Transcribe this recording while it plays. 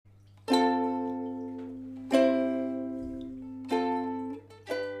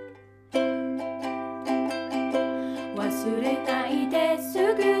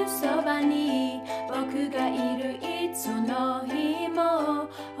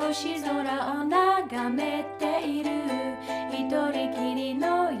星空を眺めている一人きり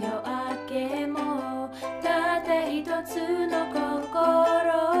の夜明けもたった一つの心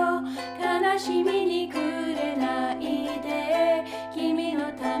悲しみにくれないで君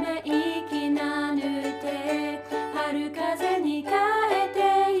のため息なぬて春風に変えて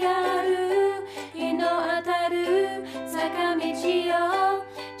やる日の当たる坂道を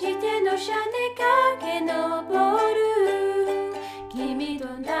自転の車で駆け上る君と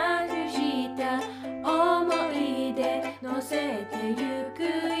なくした思い出乗せてゆく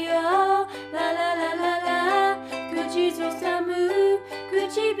よラララララ口ずさむ唇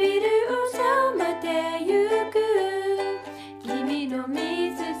を染めてゆく君の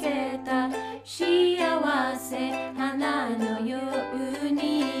見つけた幸せ花のよう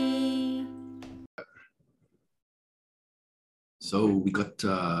に So we got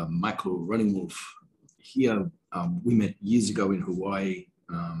Michael Running Wolf here. We met years ago in Hawaii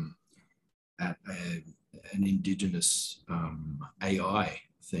at an Indigenous AI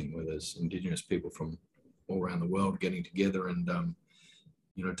thing where there's Indigenous people from all around the world getting together and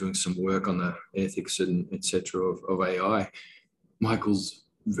doing some work on the ethics and etc. of AI. Michael's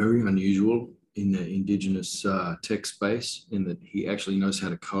very unusual in the Indigenous tech space in that he actually knows how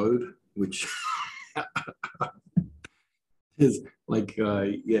to code, which is like,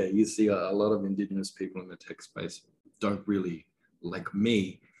 you see a lot of Indigenous people in the tech space don't really, like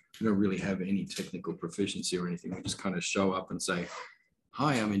me, don't really have any technical proficiency or anything. We just kind of show up and say,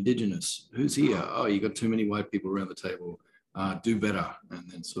 hi, I'm Indigenous. Who's here? Oh, you got too many white people around the table. Do better. And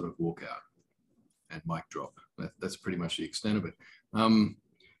then sort of walk out and mic drop. That's pretty much the extent of it.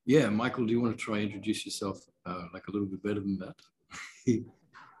 Yeah, Michael, do you want to try and introduce yourself like a little bit better than that?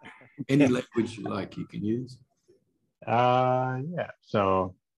 Any language you like, you can use. Yeah,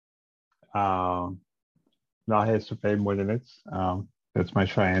 so Nahe Supe Modenitz, that's my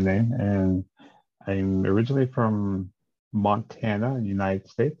Cheyenne name, and I'm originally from Montana, United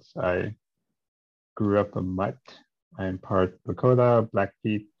States. I grew up a mutt. I'm part Lakota,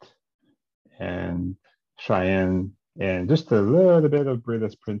 Blackfeet, and Cheyenne, and just a little bit of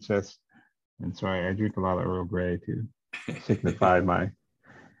British princess. And so I drink a lot of Earl Grey to signify my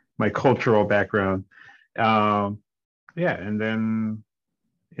cultural background. Yeah, and then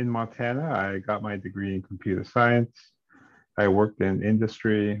in Montana, I got my degree in computer science. I worked in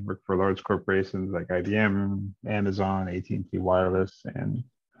industry, worked for large corporations like IBM, Amazon, AT&T Wireless, and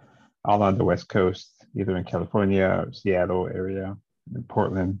all on the West Coast, either in California or Seattle area, in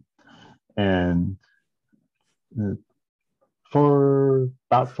Portland. And for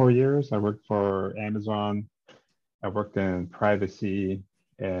about 4 years, I worked for Amazon. I worked in privacy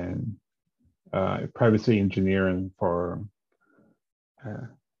and privacy engineering for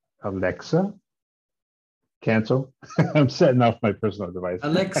Alexa. Cancel. I'm setting off my personal device.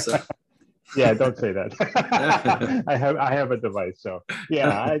 Alexa. Yeah, don't say that. I have a device, so yeah.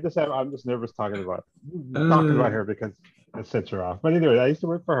 I'm just nervous talking about her because it sets her off. But anyway, I used to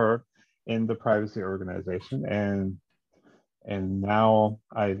work for her in the privacy organization, and now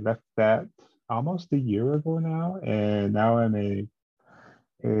I left that almost a year ago now, and now I'm a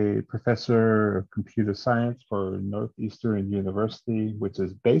professor of computer science for Northeastern University, which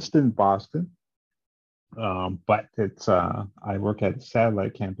is based in Boston. But it's I work at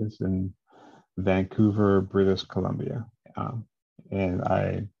satellite campus in Vancouver, British Columbia. And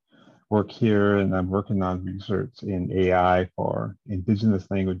I work here and I'm working on research in AI for Indigenous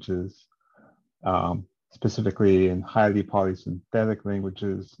languages, specifically in highly polysynthetic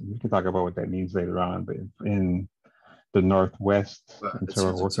languages. We can talk about what that means later on, but in the Northwest. Wow, and so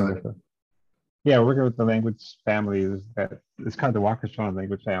we're working with the language families that it's kind of the Waukesha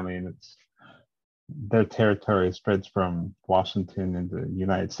language family, and their territory spreads from Washington in the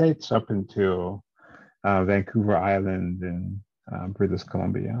United States up into Vancouver Island in British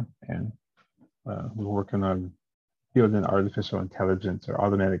Columbia. And we're working on building artificial intelligence or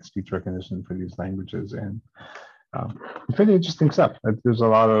automatic speech recognition for these languages. And it's pretty interesting stuff. There's a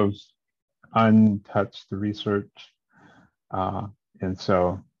lot of untouched research. And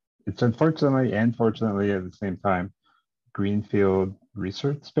so it's unfortunately and fortunately at the same time, greenfield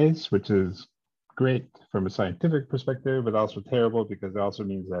research space, which is great from a scientific perspective, but also terrible because it also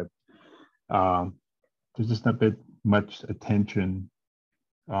means that there's just not been much attention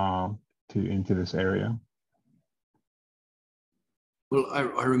into this area. Well,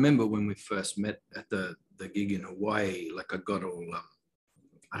 I remember when we first met at the gig in Hawaii, like I got all,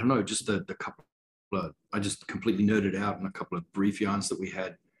 I don't know, just the couple of, I just completely nerded out in a couple of brief yarns that we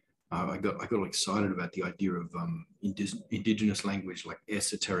had. I got excited about the idea of Indigenous language, like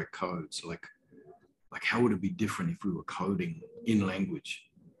esoteric codes, like how would it be different if we were coding in language?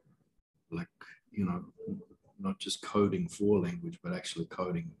 like, you know, not just coding for language, but actually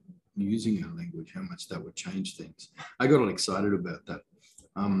coding using our language, how much that would change things. I got all excited about that.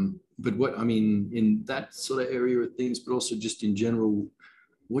 But what, I mean, in that sort of area of things, but also just in general,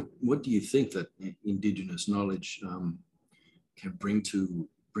 what do you think that Indigenous knowledge can bring to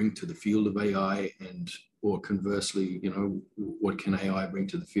the field of AI, and or conversely, you know, what can AI bring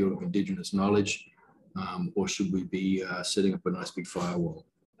to the field of Indigenous knowledge, or should we be setting up a nice big firewall?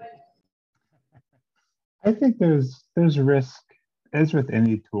 I think there's risk, as with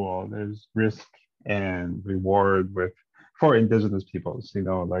any tool. There's risk and reward for Indigenous peoples. You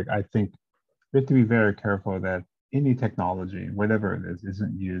know, like I think we have to be very careful that any technology, whatever it is,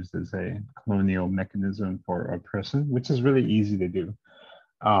 isn't used as a colonial mechanism for oppression, which is really easy to do.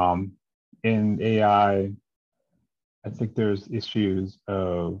 In AI, I think there's issues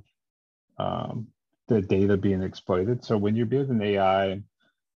of the data being exploited. So when you're building AI,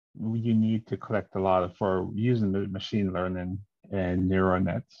 you need to collect a lot for using the machine learning and neural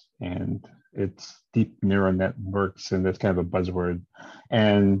nets, and it's deep neural networks, and that's kind of a buzzword.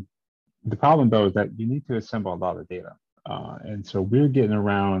 And the problem though is that you need to assemble a lot of data. And so we're getting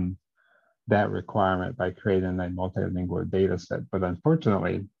around that requirement by creating a multilingual data set. But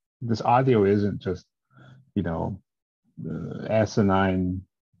unfortunately, this audio isn't just, you know, asinine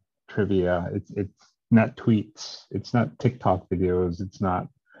trivia. It's not tweets. It's not TikTok videos.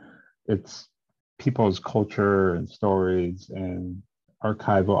 It's people's culture and stories and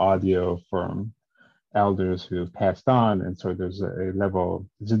archival audio from elders who have passed on. And so there's a level,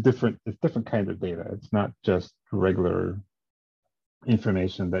 it's different kind of data. It's not just regular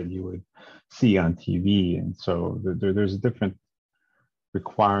information that you would see on TV. And so there's a different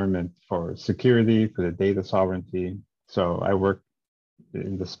requirement for security, for the data sovereignty. So I work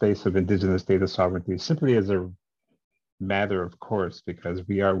in the space of Indigenous data sovereignty simply as a matter of course, because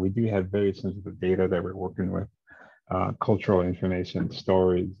we do have very sensitive data that we're working with. Cultural information,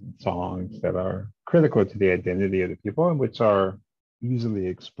 stories, and songs that are critical to the identity of the people and which are easily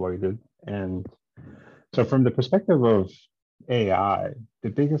exploited. And so from the perspective of AI, the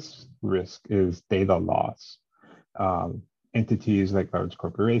biggest risk is data loss. Entities like large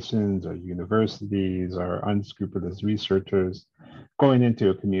corporations or universities or unscrupulous researchers going into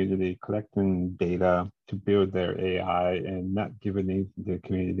a community, collecting data to build their AI and not giving the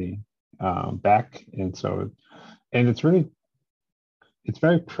community back. And it's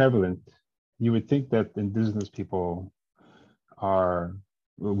very prevalent. You would think that Indigenous people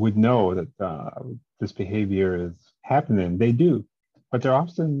would know that this behavior is happening. They do, but they're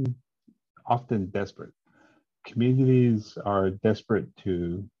often desperate. Communities are desperate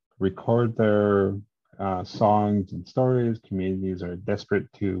to record their songs and stories. Communities are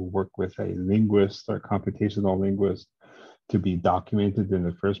desperate to work with a linguist or computational linguist to be documented in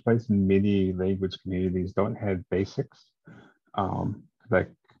the first place. And many language communities don't have basics. Like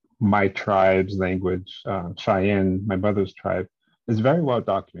my tribe's language, Cheyenne, my mother's tribe, is very well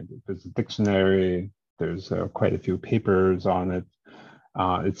documented. There's a dictionary, there's quite a few papers on it.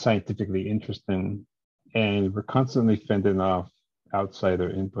 It's scientifically interesting. And we're constantly fending off outsider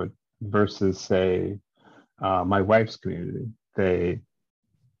input versus, say, my wife's community. The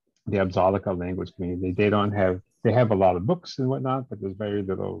Abzalica language community, they have a lot of books and whatnot, but there's very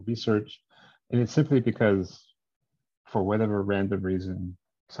little research. And it's simply because, for whatever random reason,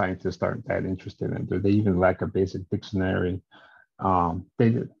 scientists aren't that interested in it. They even lack a basic dictionary.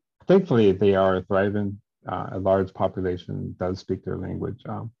 Thankfully, they are thriving. A large population does speak their language.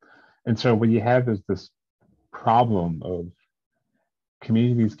 And so what you have is this problem of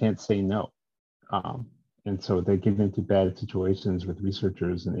communities can't say no. And so they get into bad situations with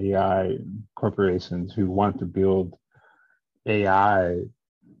researchers and AI and corporations who want to build AI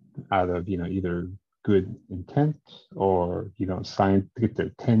out of, you know, either good intent or, you know, science to get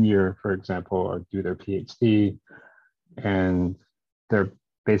their tenure, for example, or do their PhD. And they're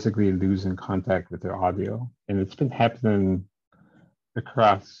basically losing contact with their audio. And it's been happening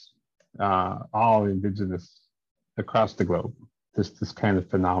across all Indigenous, across the globe. This kind of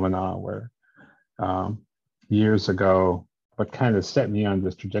phenomena where years ago, what kind of set me on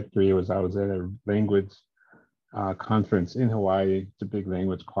this trajectory was I was at a language conference in Hawaii. It's a big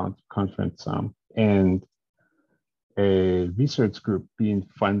language conference, and a research group being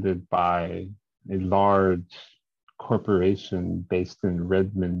funded by a large corporation based in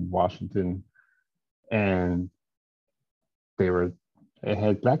Redmond, Washington, and it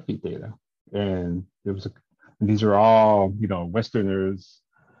had Blackfeet data, and these are all, you know, Westerners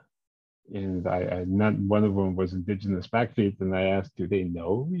and I not one of them was Indigenous Blackfeet, and I asked, do they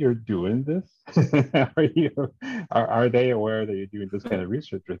know you're doing this? Are they aware that you're doing this kind of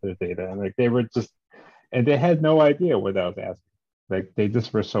research with their data? And like they were just, and they had no idea what I was asking. Like they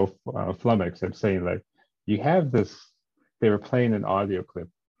just were so flummoxed. I'm saying like, you have this. They were playing an audio clip,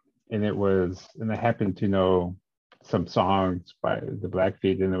 and I happened to know some songs by the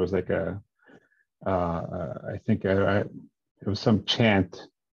Blackfeet, and it was like I think it was some chant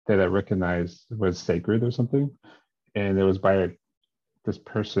that I recognized was sacred or something, and it was by this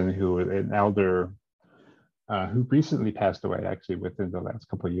person who was an elder who recently passed away, actually within the last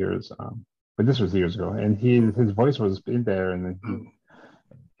couple of years. But this was years ago, and his voice was in there,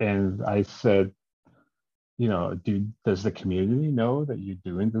 and I said, does the community know that you're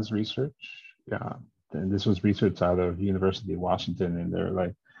doing this research? Yeah, and this was research out of University of Washington, and they're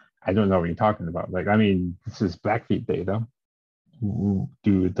like, I don't know what you're talking about. Like, I mean, this is Blackfeet data.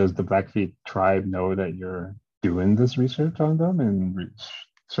 Does the Blackfeet tribe know that you're doing this research on them and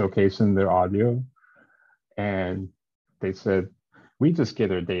showcasing their audio? And they said, we just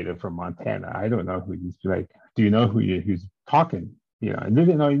get our data from Montana. I don't know who he's like. Do you know who's talking? And they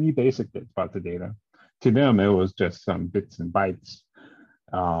didn't know any basic bits about the data. To them, it was just some bits and bytes.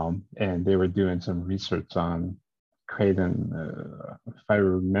 And they were doing some research on creating, if I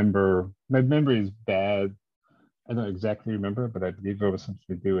remember, my memory is bad. I don't exactly remember, but I believe it was something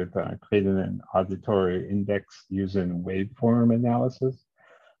to do with creating an auditory index using waveform analysis.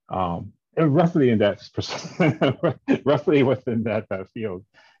 Roughly in that, roughly within that field.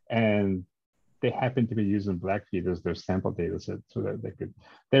 And they happened to be using Blackfeet as their sample data set so that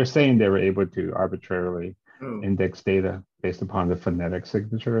they're saying they were able to arbitrarily index data based upon the phonetic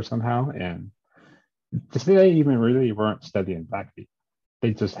signature somehow. And just they even really weren't studying Blackfeet.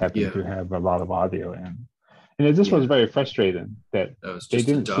 They just happened to have a lot of audio. And it just was very frustrating that was just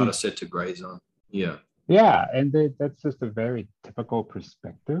a data set to graze on. Yeah. Yeah. And that's just a very typical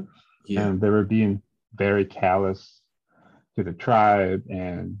perspective. Yeah. And they were being very callous to the tribe.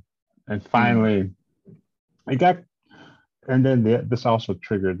 And finally, and then this also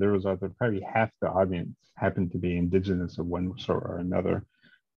triggered, there was probably half the audience happened to be Indigenous of one sort or another.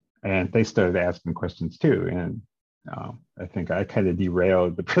 And they started asking questions too. And I think I kind of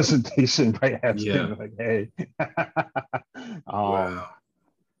derailed the presentation by asking like, hey. Wow.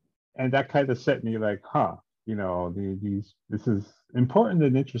 And that kind of set me like, this is important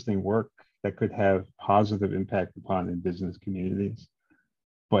and interesting work that could have positive impact upon Indigenous communities,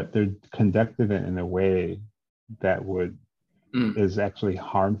 but they're conducted in a way that is actually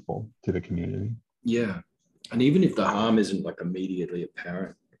harmful to the community. Yeah. And even if the harm isn't like immediately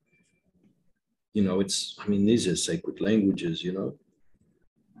apparent, these are sacred languages, and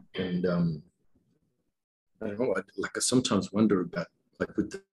I don't know, I sometimes wonder about, like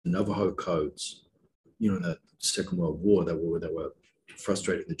with the Navajo codes, that Second World War, they were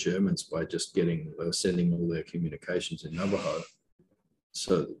frustrating the Germans by just they were sending all their communications in Navajo.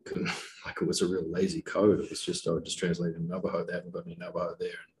 So it was a real lazy code. It was just, just translated in Navajo. They haven't got any Navajo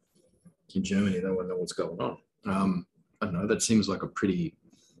there. In Germany, they don't know what's going on. I don't know, that seems like a pretty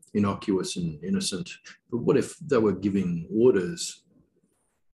innocuous and innocent, but what if they were giving orders,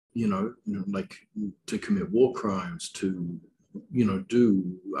 like to commit war crimes, to,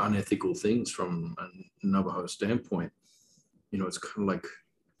 do unethical things from a Navajo standpoint? It's kind of like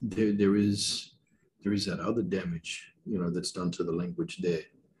there is that other damage, that's done to the language there.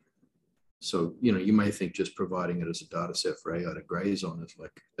 So, you may think just providing it as a data set for AI to graze on is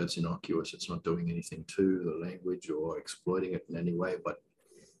like, that's innocuous. It's not doing anything to the language or exploiting it in any way, but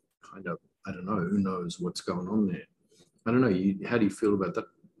kind of, I don't know, who knows what's going on there. I don't know. How do you feel about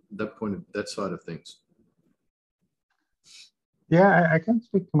that side of things? Yeah, I can't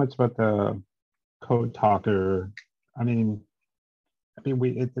speak too much about the code talker.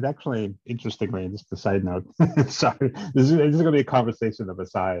 It actually, interestingly, just a side note, sorry, this is going to be a conversation of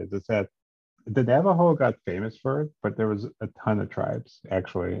asides. It's that the Navajo got famous for it, but there was a ton of tribes,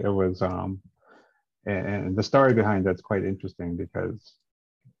 actually. It was, and the story behind that's quite interesting because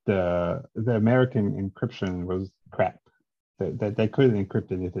the American encryption was crap. They couldn't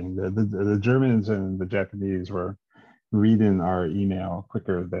encrypt anything. The Germans and the Japanese were reading our email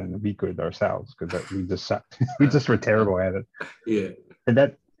quicker than we could ourselves because we just sucked. We just were terrible at it. Yeah.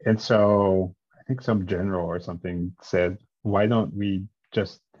 And so I think some general or something said, why don't we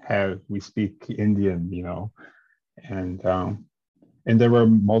just we speak Indian, and there were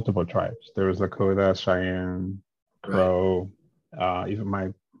multiple tribes. There was Lakota, Cheyenne, Crow, even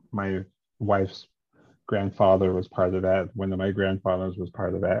my wife's grandfather was part of that. One of my grandfathers was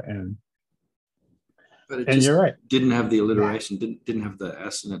part of that, but it just, you're right, didn't have the alliteration, didn't have the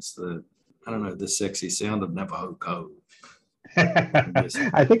assonance, the I don't know, the sexy sound of Navajo Cove.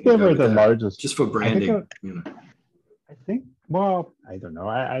 I think they were the largest. Just for branding, you know. I think, well, I don't know.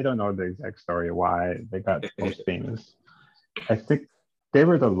 I don't know the exact story why they got most famous. I think they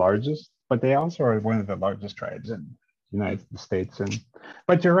were the largest, but they also are one of the largest tribes in the United States.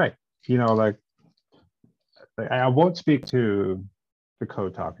 But you're right. You know, like I won't speak to the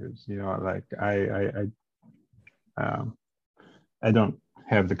code talkers. You know, like I don't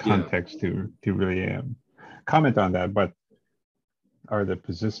have the context to really comment on that, but or the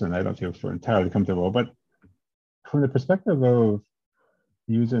position. I don't feel so entirely comfortable. But from the perspective of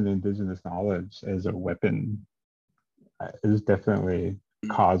using indigenous knowledge as a weapon, is definitely a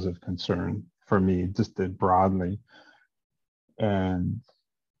cause of concern for me, just broadly. And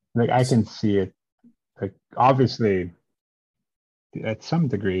like I can see it, like obviously at some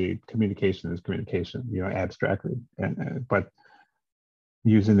degree communication is communication, you know, abstractly, and but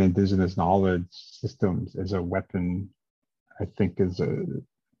using indigenous knowledge systems as a weapon, I think is a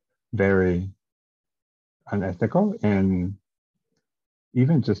very unethical, and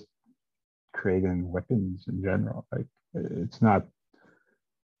even just creating weapons in general, like it's not.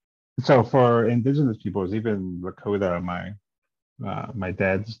 So for indigenous peoples, even Lakota, my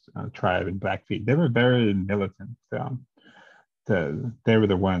dad's tribe in Blackfeet, they were very militant. They were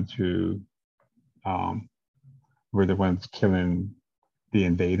the ones who were the ones killing the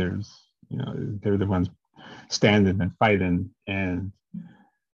invaders. You know, they were the ones standing and fighting, and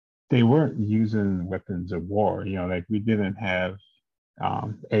they weren't using weapons of war. You know, like we didn't have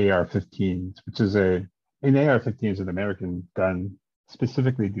AR-15s, which is an AR-15 is an American gun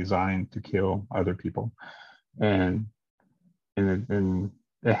specifically designed to kill other people, and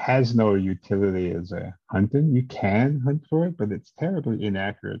it has no utility as a hunting. You can hunt for it, but it's terribly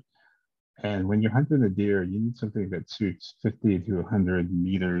inaccurate. And when you're hunting a deer, you need something that shoots 50 to 100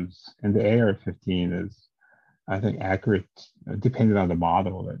 meters, and the AR-15 is, I think, accurate, depending on the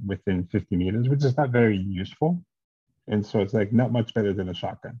model, within 50 meters, which is not very useful. And so it's like not much better than a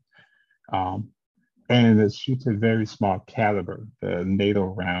shotgun. And it shoots a very small caliber. The NATO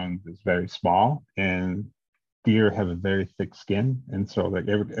round is very small, and deer have a very thick skin. And so like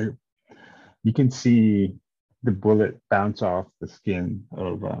you can see the bullet bounce off the skin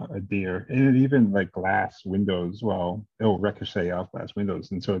of a deer, and even like glass windows, well, it'll ricochet off glass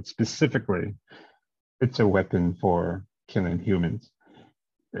windows. And so it's a weapon for killing humans.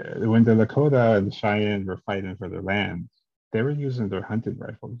 When the Lakota and the Cheyenne were fighting for their land, they were using their hunting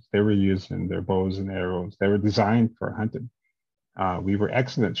rifles. They were using their bows and arrows. They were designed for hunting. We were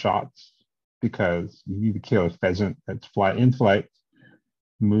excellent shots because you need to kill a pheasant that's in flight,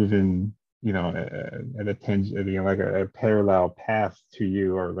 moving, you know, at a tangent, you know, like a parallel path to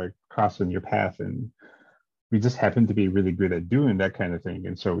you, or like crossing your path. And we just happened to be really good at doing that kind of thing.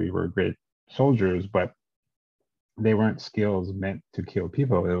 And so we were great soldiers, but they weren't skills meant to kill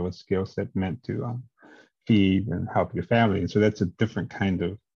people. It was skill set meant to feed and help your family. And so that's a different kind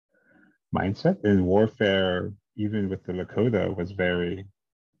of mindset. And warfare, even with the Lakota, was very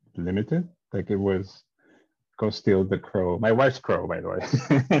limited. Like it was go steal the crow. My wife's crow, by the way.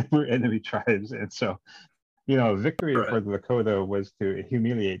 We're enemy tribes. And so, you know, victory for the Lakota was to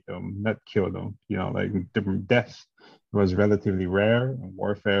humiliate them, not kill them. You know, like death was relatively rare, and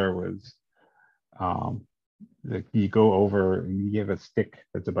warfare was like you go over and you have a stick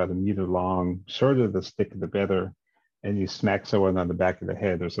that's about a meter long, shorter the stick the better, and you smack someone on the back of the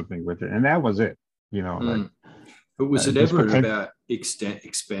head or something with it, and that was it. You know, like. But was it ever about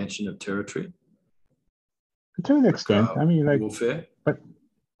expansion of territory? To an extent, I mean, like warfare, but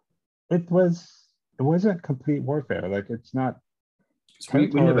it wasn't complete warfare. Like it's not. We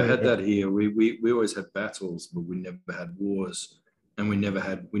never had that here. We always had battles, but we never had wars. And we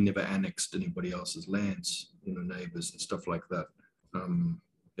never annexed anybody else's lands, you know, neighbors and stuff like that.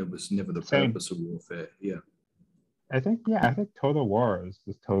 It was never the purpose of warfare. Yeah. I think total war is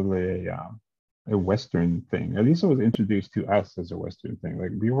totally a Western thing. At least it was introduced to us as a Western thing.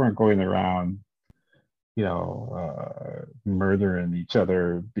 Like we weren't going around, you know, murdering each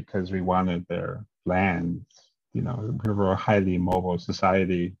other because we wanted their lands. You know, we were a highly mobile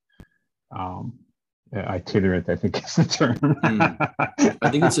society. Itinerant, I think is the term. I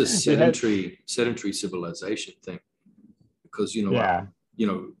think it's a sedentary civilization thing, because you know,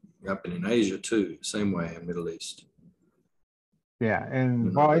 happened in Asia too, same way in Middle East. Yeah, and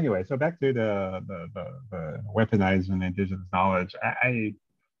you know, well, anyway, so back to the weaponizing indigenous knowledge.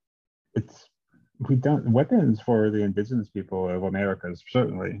 Weapons for the indigenous people of America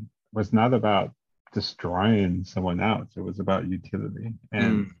certainly was not about destroying someone else. It was about utility,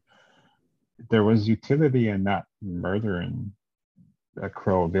 and there was utility in not murdering a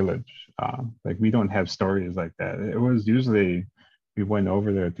Crow village. Like we don't have stories like that. It was usually we went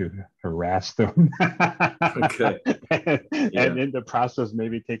over there to harass them. Okay. And in the process,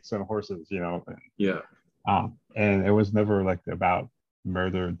 maybe take some horses, you know. Yeah. And it was never like about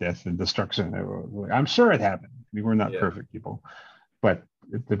murder, death, and destruction. It was, I'm sure it happened. We were not perfect people, but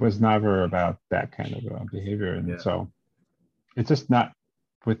it was never about that kind of behavior. And so it's just not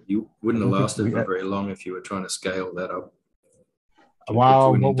with. You wouldn't have lasted for very long if you were trying to scale that up to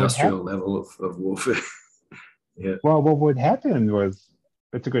an industrial level of warfare. Yeah. Well, what would happen was,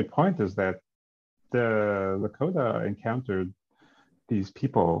 it's a good point, is that the Lakota encountered these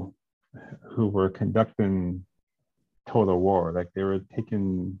people who were conducting total war. Like they were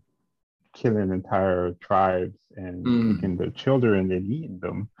killing entire tribes and taking their children and eating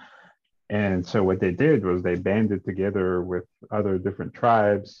them. And so what they did was they banded together with other different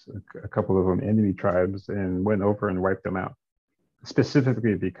tribes, a couple of them enemy tribes, and went over and wiped them out,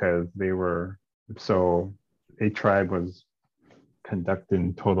 specifically because they were, so a tribe was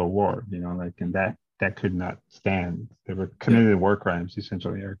conducting total war, you know, like, and that could not stand. They were committed war crimes,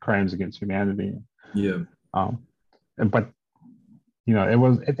 essentially, or crimes against humanity. Yeah. But you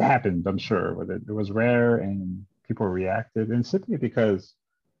know, it happened, I'm sure, but it was rare and people reacted, and simply because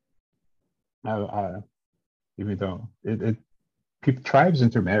even though tribes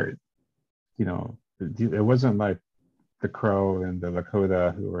intermarried, you know, it wasn't like the Crow and the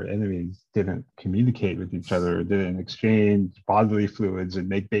Lakota, who were enemies, didn't communicate with each other, didn't exchange bodily fluids and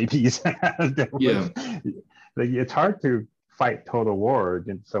make babies. Like, it's hard to fight total war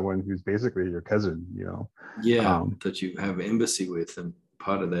against someone who's basically your cousin, you know. Yeah, that you have embassy with, and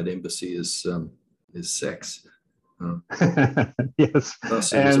part of that embassy is sex. Yes,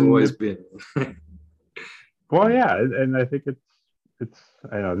 thus it has always been. Well, yeah, and I think it's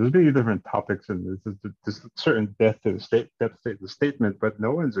I know there's many different topics, and there's certain depth to the statement, but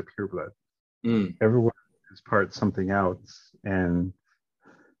no one's a pureblood. Everyone is part something else, and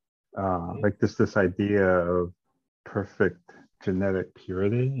like this idea of perfect genetic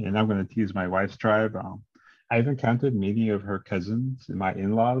purity. And I'm going to tease my wife's tribe. I've encountered many of her cousins and my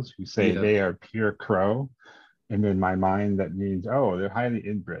in-laws who say they are pure Crow, and in my mind that means, oh, they're highly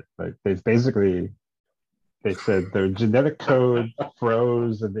inbred. Like they said their genetic code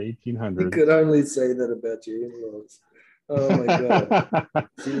froze in the 1800s. You could only say that about your in-laws. Oh my God.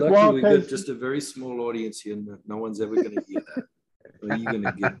 See, luckily we got just a very small audience here, and no one's ever going to hear that. Or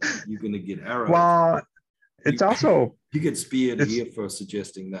you're gonna get arrowed. Well, it's also, you get speared here for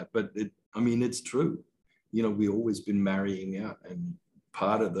suggesting that, but it's true. You know, we've always been marrying out, and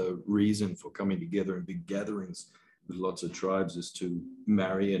part of the reason for coming together in big gatherings with lots of tribes is to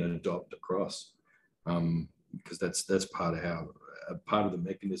marry and adopt across. Because that's part of the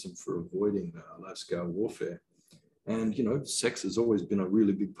mechanism for avoiding large-scale warfare. And, you know, sex has always been a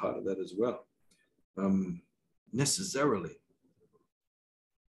really big part of that as well, necessarily.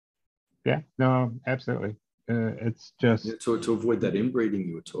 Yeah, no, absolutely. It's just... to avoid that inbreeding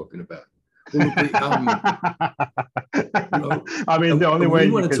you were talking about. Well, I mean, the only way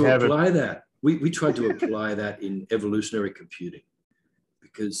we wanted to apply that. We tried to apply that in evolutionary computing.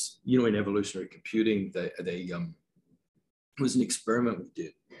 Because, you know, in evolutionary computing, it was an experiment we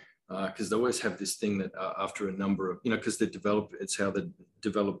did, because they always have this thing that after a number of, you know, because it's how they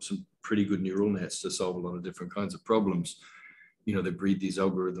develop some pretty good neural nets to solve a lot of different kinds of problems. You know, they breed these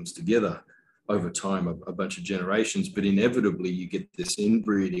algorithms together over time, a bunch of generations, but inevitably you get this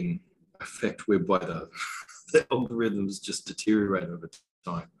inbreeding effect whereby the algorithms just deteriorate over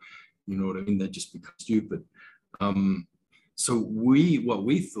time. You know what I mean? They just become stupid. So what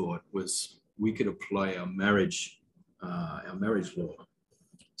we thought was we could apply our marriage law.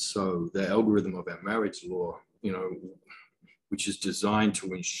 So the algorithm of our marriage law, you know, which is designed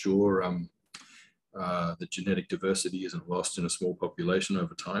to ensure that genetic diversity isn't lost in a small population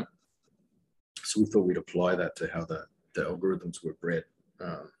over time. So we thought we'd apply that to how the algorithms were bred.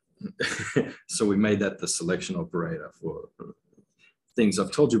 So we made that the selection operator for things.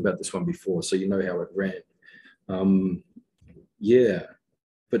 I've told you about this one before, so you know how it ran. Yeah,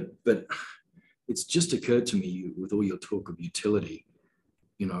 but it's just occurred to me with all your talk of utility,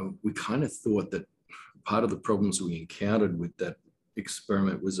 you know, we kind of thought that part of the problems we encountered with that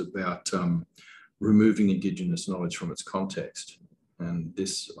experiment was about removing Indigenous knowledge from its context. And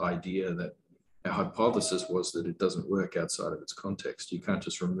this idea that our hypothesis was that it doesn't work outside of its context. You can't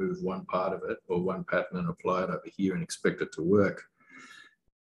just remove one part of it or one pattern and apply it over here and expect it to work.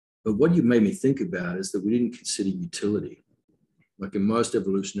 But what you made me think about is that we didn't consider utility. Like in most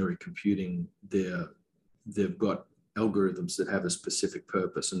evolutionary computing, they've got algorithms that have a specific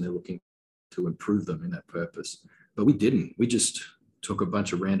purpose and they're looking to improve them in that purpose. But we didn't. We just took a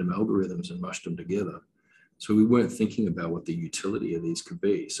bunch of random algorithms and mushed them together. So we weren't thinking about what the utility of these could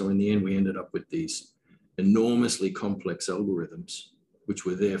be. So in the end, we ended up with these enormously complex algorithms, which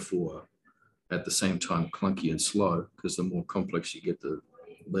were therefore at the same time clunky and slow, because the more complex you get, the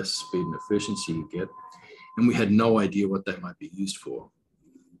less speed and efficiency you get. And we had no idea what they might be used for.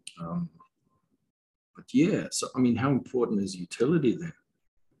 But yeah, so I mean, how important is utility then?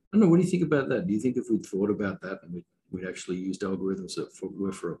 I don't know, what do you think about that? Do you think if we'd thought about that and we'd actually used algorithms that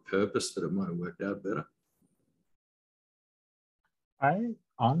were for a purpose, that it might have worked out better? I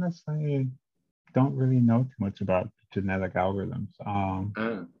honestly don't really know too much about genetic algorithms.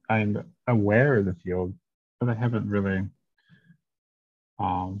 I'm aware of the field, but I haven't really.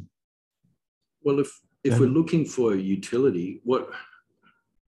 Well, if we're looking for utility, what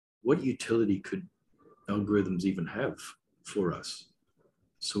utility could algorithms even have for us?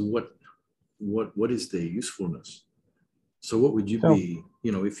 So what is their usefulness? So what would you be,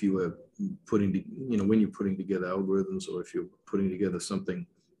 if you were putting, when you're putting together algorithms, or if you're putting together something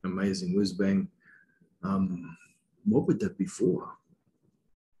amazing, whiz bang, what would that be for?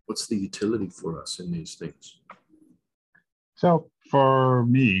 What's the utility for us in these things? So for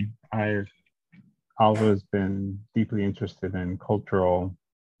me, I've always been deeply interested in cultural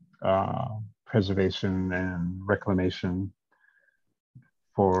preservation and reclamation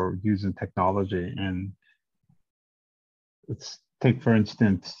for using technology. And let's take, for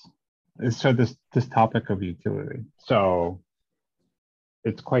instance, so this topic of utility. So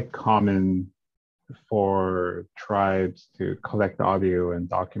it's quite common for tribes to collect audio and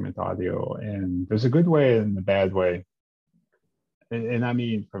document audio, and there's a good way and a bad way. And I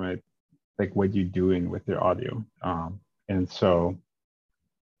mean from it, like what you're doing with your audio. And so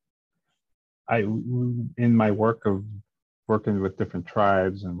in my work of working with different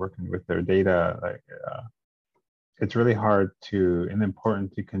tribes and working with their data, it's really hard and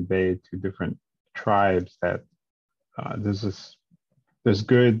important to convey to different tribes that there's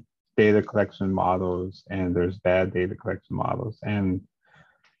good data collection models and there's bad data collection models.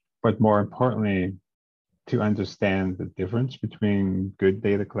 But more importantly, to understand the difference between good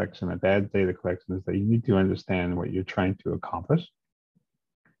data collection and bad data collection is that you need to understand what you're trying to accomplish.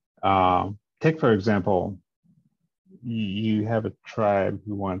 Take, for example, you have a tribe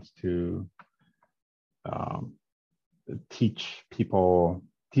who wants to teach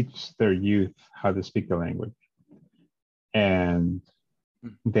their youth how to speak the language. And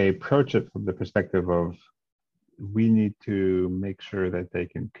they approach it from the perspective of, we need to make sure that they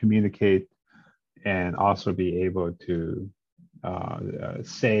can communicate and also be able to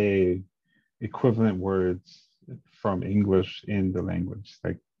say equivalent words from English in the language,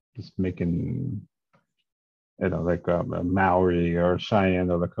 like just making, like a Maori or Cheyenne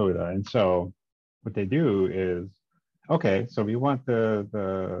or Lakota. And so what they do is, okay, so we want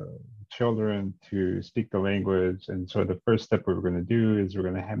the children to speak the language. And so the first step we're going to do is we're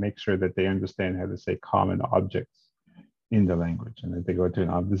going to make sure that they understand how to say common objects in the language. And then they go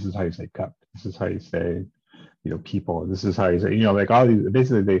to, this is how you say cup. This is how you say, people. This is how you say, like all these,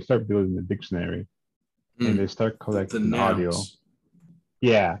 basically they start building the dictionary and they start collecting the audio.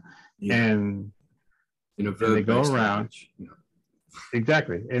 Yeah. And, and they go around.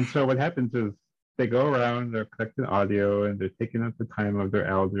 Exactly. And so what happens is they go around, they're collecting audio and they're taking up the time of their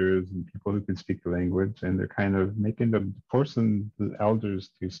elders and people who can speak the language. And they're kind of forcing the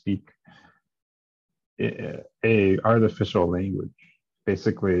elders to speak a artificial language.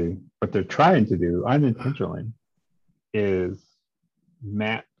 Basically, what they're trying to do unintentionally is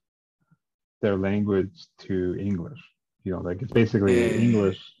map their language to English. Like it's basically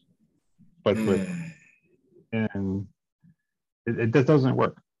English, but and it doesn't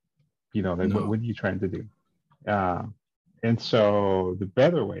work. No. What are you trying to do? And so the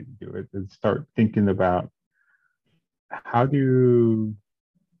better way to do it is start thinking about, how do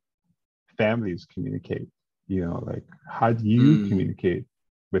families communicate? Like how do you communicate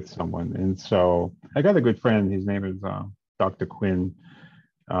with someone? And so I got a good friend, his name is Dr. Quinn.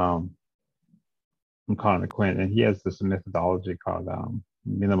 I'm calling it Quinn, and he has this methodology called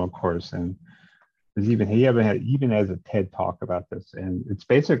minimum course, and he even has a TED talk about this. And it's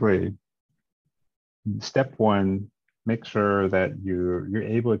basically step one, make sure that you're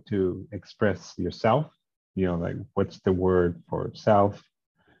able to express yourself. Like what's the word for self?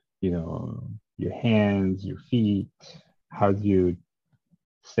 Your hands, your feet. How do you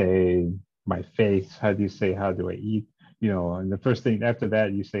say my face? How do you say, how do I eat? And the first thing after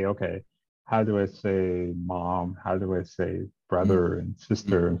that, you say, okay, how do I say mom? How do I say brother and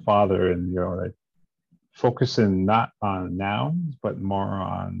sister and father? And, like focusing not on nouns, but more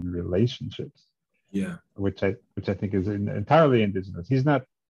on relationships. Yeah. which I think is entirely indigenous. He's not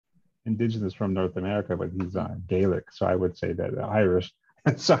indigenous from North America, but he's Gaelic, so I would say that Irish.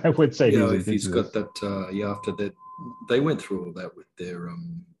 So I would say Yeah, he's if he's indigenous. got that, after that, they went through all that with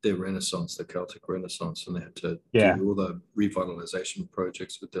their Renaissance, the Celtic Renaissance, and they had to Yeah. do all the revitalisation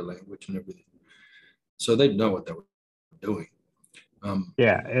projects with their language and everything. So they know what they were doing.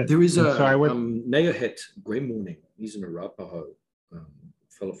 There is so I would, Nayahet Grey Morning. He's an Arapaho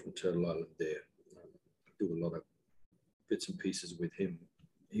fellow from Turtle Island there. Do a lot of bits and pieces with him.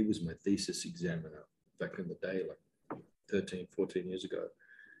 He was my thesis examiner back in the day, like 13, 14 years ago.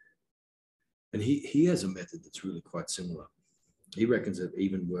 And he has a method that's really quite similar. He reckons it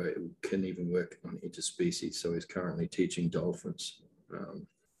can even work on interspecies. So he's currently teaching dolphins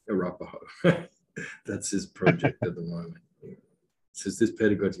Arapaho. That's his project at the moment. He says this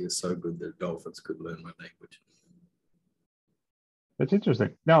pedagogy is so good that dolphins could learn my language. that's interesting.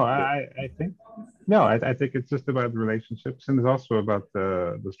 No, I think I think it's just about relationships, and it's also about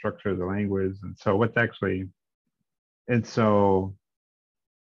the structure of the language. And so what's actually, and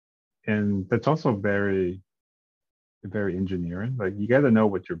that's also very engineering. Like you got to know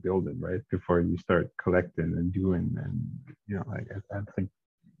what you're building, right, before you start collecting and doing, and like I think.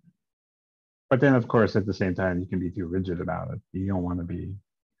 But then, of course, at the same time, you can be too rigid about it. You don't want to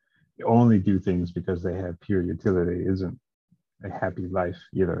only do things because they have pure utility. Isn't a happy life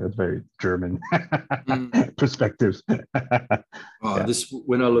either. It's very German perspectives. This,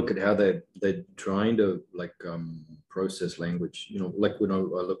 when I look at how they're trying to process language, like when I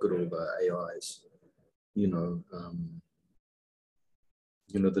look at all the AIs,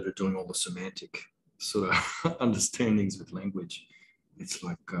 that are doing all the semantic sort of understandings with language, it's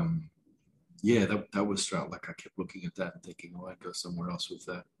like, that was straight. Like I kept looking at that and thinking, I'd go somewhere else with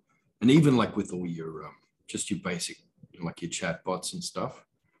that. And even like with all your just your basic, like your chat bots and stuff,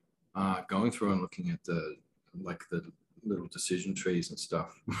 going through and looking at the little decision trees and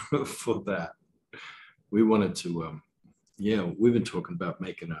stuff for that. We wanted to, we've been talking about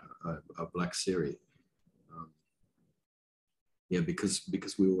making a Black Siri. Because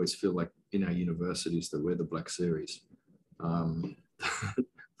we always feel like in our universities that we're the Black Series.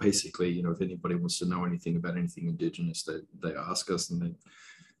 Basically, if anybody wants to know anything about anything Indigenous, they ask us and they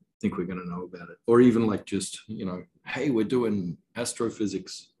think we're going to know about it. Or even like just, hey, we're doing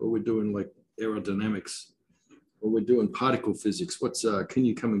astrophysics, or we're doing like aerodynamics, or we're doing particle physics. Can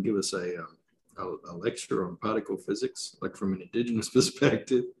you come and give us a lecture on particle physics, like from an Indigenous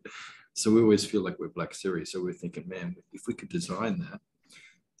perspective? So we always feel like we're Black Series. So we're thinking, man, if we could design that,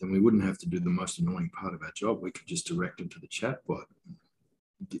 then we wouldn't have to do the most annoying part of our job. We could just direct them to the chatbot and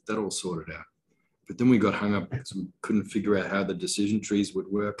get that all sorted out. But then we got hung up because we couldn't figure out how the decision trees would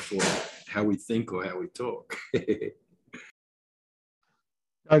work for how we think or how we talk.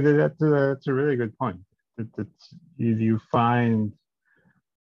 That's a really good point. You find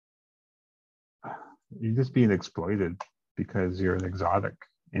you're just being exploited because you're an exotic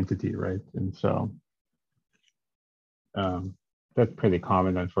entity, right? And so that's pretty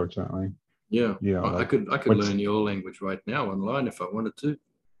common, unfortunately. Yeah, I could learn your language right now online if I wanted to. I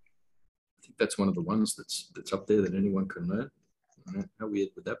think that's one of the ones that's up there that anyone can learn. How weird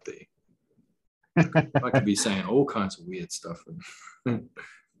would that be? I could be saying all kinds of weird stuff.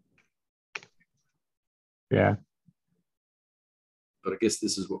 Yeah. But I guess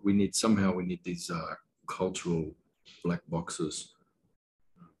this is what we need. Somehow we need these cultural black boxes.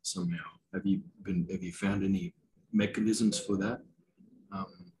 Somehow, have you found any mechanisms for that?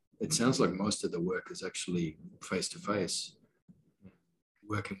 It sounds like most of the work is actually face to face,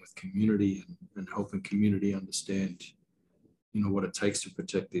 working with community and helping community understand, what it takes to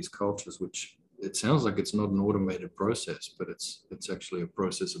protect these cultures. Which it sounds like it's not an automated process, but it's actually a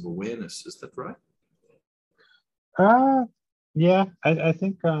process of awareness. Is that right? Yeah, I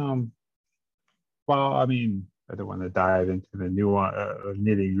think. Well, I mean, I don't want to dive into the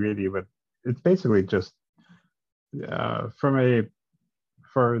nitty gritty, but it's basically just for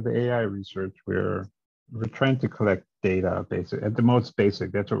the AI research, we're trying to collect data, basic at the most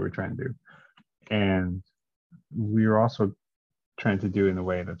basic. That's what we're trying to do, and we're also trying to do it in a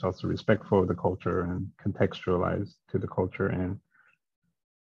way that's also respectful of the culture and contextualized to the culture,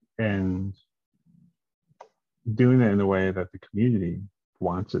 and doing it in a way that the community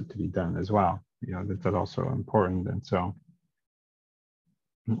wants it to be done as well. That's also important. And so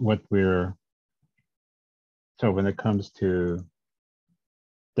when it comes to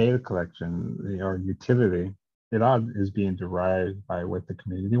data collection or utility, it all is being derived by what the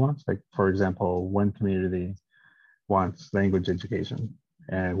community wants. Like, for example, one community wants language education,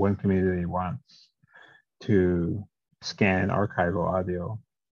 and one community wants to scan archival audio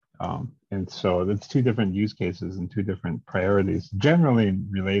And so it's two different use cases and two different priorities, generally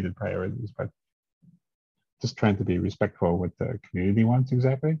related priorities, but just trying to be respectful of what the community wants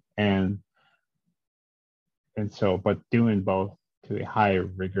exactly. And so, but doing both to a high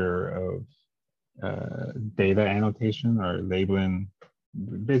rigor of data annotation or labeling.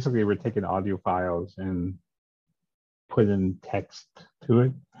 Basically, we're taking audio files and putting text to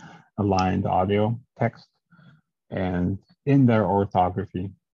it, aligned audio text, and in their orthography.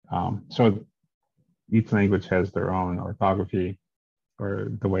 So each language has their own orthography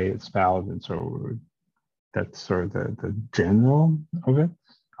or the way it's spelled, and so that's sort of the general of it.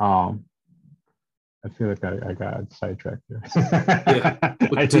 I feel like I got sidetracked here. Yeah.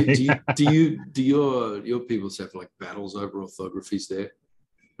 Well, do your peoples have like battles over orthographies there?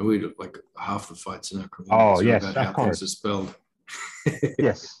 And we like half the fights in our communities are about how things are spelled.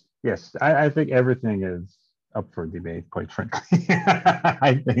 Yes. I think everything is up for debate, quite frankly.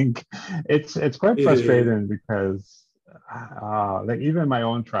 I think it's quite frustrating because like even my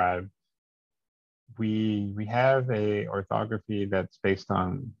own tribe, we have a orthography that's based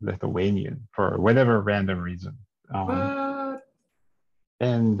on Lithuanian for whatever random reason.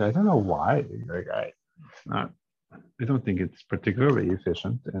 And I don't know why. Like I don't think it's particularly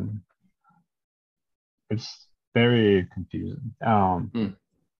efficient, and it's very confusing. And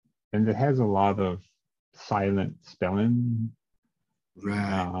it has a lot of silent spelling.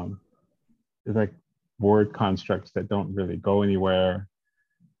 Right. It's like word constructs that don't really go anywhere.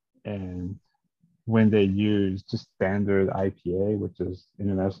 And when they use just standard IPA, which is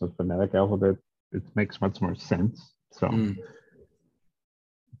International Phonetic Alphabet, it makes much more sense. So,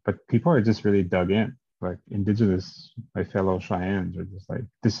 but people are just really dug in. Like Indigenous, my fellow Cheyennes are just like,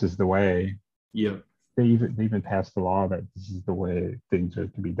 this is the way. Yeah. They even passed the law that this is the way things are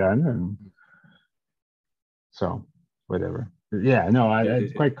to be done, and so whatever. Yeah, no,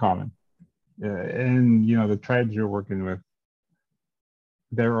 it's quite common. And the tribes you're working with,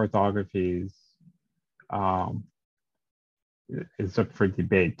 their orthographies, it's up for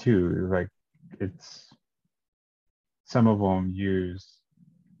debate too. Like it's some of them use.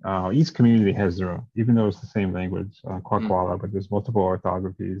 Each community has their own, even though it's the same language, Kwakwala, but there's multiple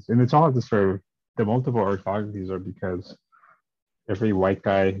orthographies, and it's all just sort of the multiple orthographies are because every white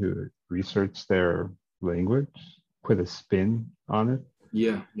guy who researched their language put a spin on it.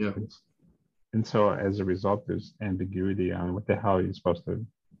 Yeah. And so as a result, there's ambiguity on what the hell you're supposed to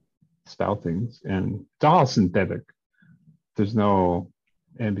spell things, and it's all synthetic. There's no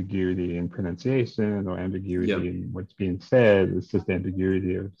ambiguity in pronunciation or ambiguity in what's being said. It's just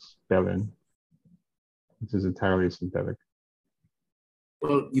ambiguity of spelling, which is entirely synthetic.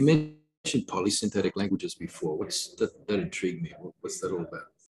 Well, you mentioned polysynthetic languages before. What's that intrigued me. What's that all about?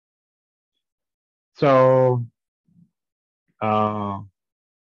 So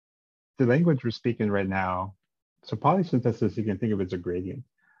the language we're speaking right now, so polysynthesis, you can think of it as a gradient.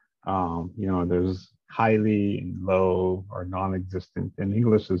 There's highly and low or non-existent, and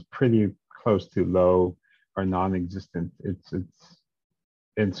English is pretty close to low or non-existent.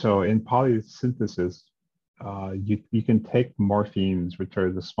 And so in polysynthesis, you can take morphemes, which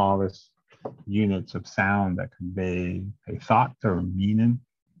are the smallest units of sound that convey a thought or meaning.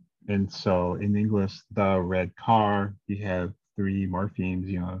 And so in English, the red car, you have three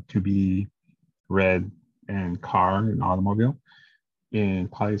morphemes, to be, red, and car, an automobile. In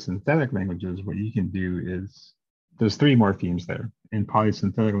polysynthetic languages, what you can do is there's three morphemes there. In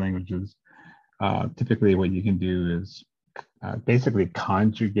polysynthetic languages, typically what you can do is basically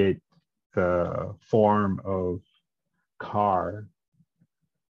conjugate the form of car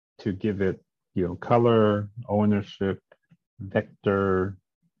to give it, color, ownership, vector.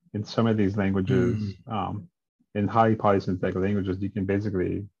 In some of these languages, in highly polysynthetic languages, you can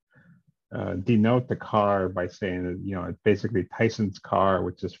basically denote the car by saying that, it's basically Tyson's car,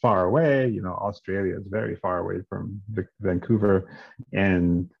 which is far away. Australia is very far away from Vancouver,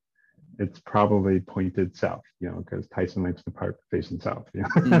 and it's probably pointed south, because Tyson likes to park facing south,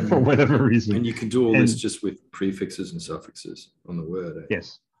 for whatever reason. And you can do all this just with prefixes and suffixes on the word.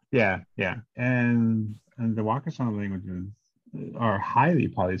 Yes. Yeah. And the Wakasana languages are highly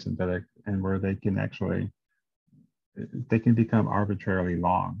polysynthetic, and where they can become arbitrarily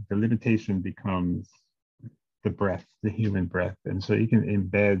long. The limitation becomes the breath, the human breath. And so you can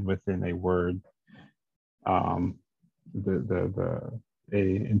embed within a word a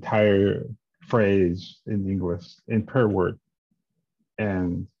entire phrase in English in per word.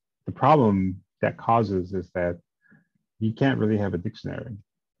 And the problem that causes is that you can't really have a dictionary.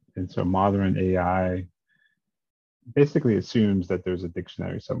 And so modern AI basically assumes that there's a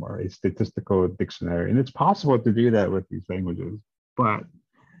dictionary somewhere, a statistical dictionary. And it's possible to do that with these languages, but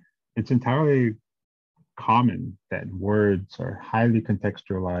it's entirely common that words are highly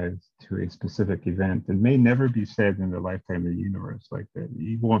contextualized to a specific event and may never be said in the lifetime of the universe. Like that,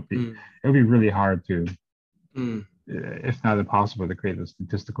 you won't be. It'll be really hard to, if not impossible, to create a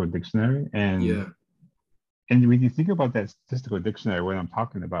statistical dictionary. Yeah. And when you think about that statistical dictionary, what I'm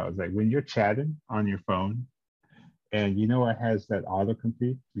talking about is like when you're chatting on your phone, and you know it has that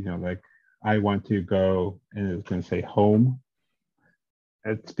autocomplete. You know, like I want to go, and it's going to say home.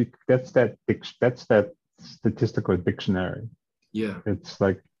 That's that statistical dictionary. Yeah. It's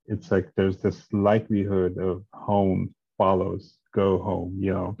like there's this likelihood of home follows go home,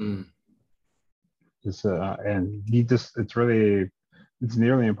 you know. And it's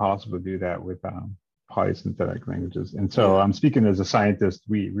nearly impossible to do that with polysynthetic languages. And so I'm speaking as a scientist,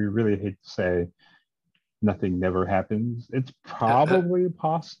 we really hate to say nothing never happens. It's probably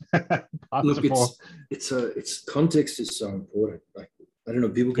possible. Look, it's context is so important. Like, I don't know,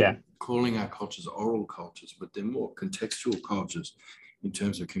 people get calling our cultures oral cultures, but they're more contextual cultures in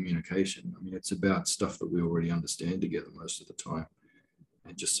terms of communication. I mean, it's about stuff that we already understand together most of the time,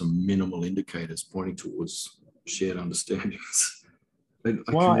 and just some minimal indicators pointing towards shared understandings. And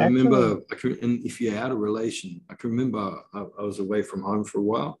if you're out of relation, I can remember I was away from home for a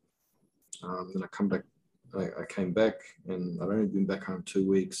while. Then I come back. I came back, and I'd only been back home 2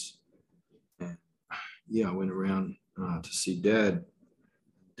 weeks. And I went around to see Dad.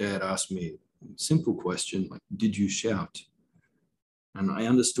 Dad asked me a simple question like, "Did you shout?" And I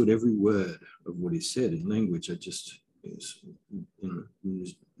understood every word of what he said in language. He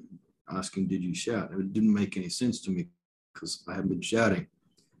was asking, "Did you shout?" And it didn't make any sense to me because I hadn't been shouting.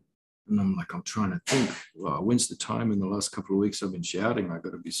 And I'm trying to think, well, when's the time in the last couple of weeks I've been shouting? I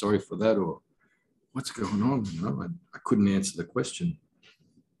got to be sorry for that, or what's going on? I couldn't answer the question.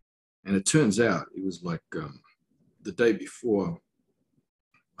 And it turns out it was like the day before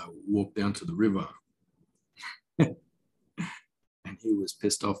I walked down to the river and he was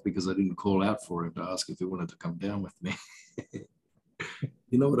pissed off because I didn't call out for him to ask if he wanted to come down with me.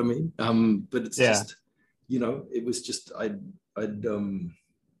 You know what I mean? But it's just, it was just, I'd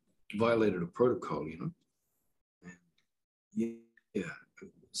violated a protocol, Yeah.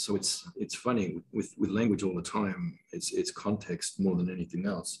 So it's funny with language all the time. It's context more than anything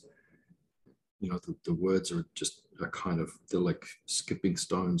else. The words are just they're like skipping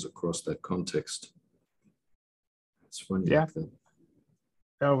stones across that context. It's funny. Yeah. Like that.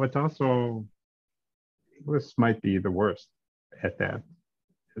 Oh, but also English might be the worst at that.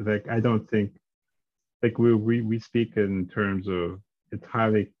 Like I don't think like we speak in terms of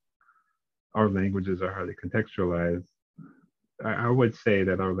our languages are highly contextualized. I would say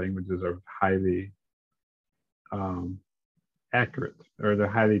that our languages are highly accurate, or they're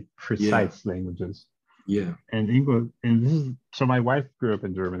highly precise languages. Yeah. And English, so my wife grew up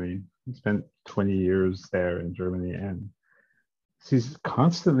in Germany, spent 20 years there in Germany, and she's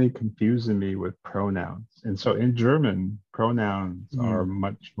constantly confusing me with pronouns. And so in German, pronouns are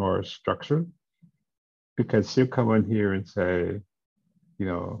much more structured, because she'll come in here and say,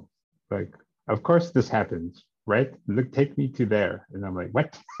 like, of course this happens, right? Look, take me to there. And I'm like,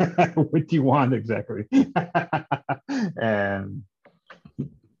 what? What do you want exactly? And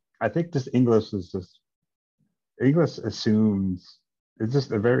I think English assumes, it's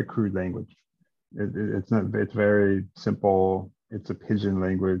just a very crude language. It's very simple. It's a pidgin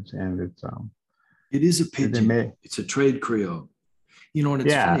language, and it is a pidgin. It's a trade Creole. And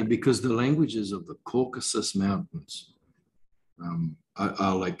it's funny because the languages of the Caucasus Mountains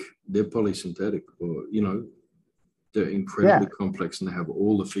are like, they're polysynthetic, or, they're incredibly complex, and they have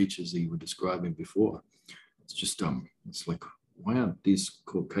all the features that you were describing before. It's just, it's like, why aren't these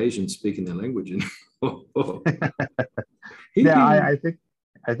Caucasians speaking their language anymore?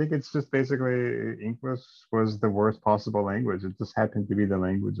 I think it's just basically English was the worst possible language. It just happened to be the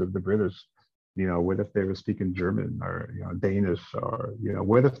language of the British. What if they were speaking German or Danish, or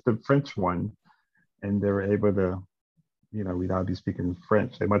what if the French won and they were able to, we'd all be speaking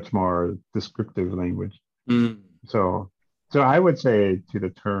French, a much more descriptive language. So I would say to the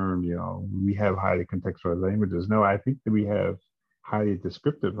term, we have highly contextual languages. No, I think that we have highly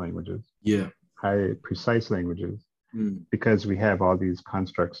descriptive languages. Yeah. Highly precise languages. Because we have all these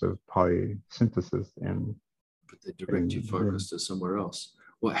constructs of polysynthesis, but they direct your focus to somewhere else.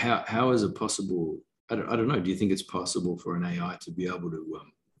 Well, how is it possible? I don't know. Do you think it's possible for an AI to be able to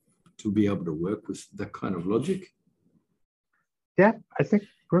work with that kind of logic? Yeah, I think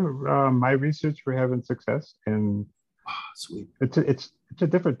my research, we're having success, and sweet. It's a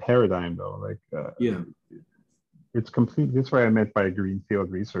different paradigm though. Like it's complete. That's what I meant by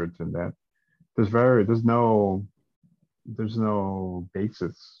greenfield research, in that there's no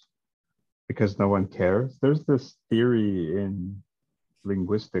basis because no one cares. There's this theory in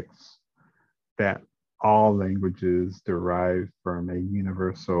linguistics that all languages derive from a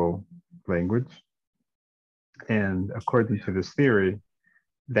universal language. And according to this theory,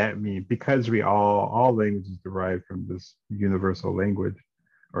 that means because we all languages derive from this universal language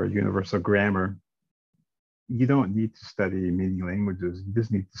or universal grammar, you don't need to study many languages. You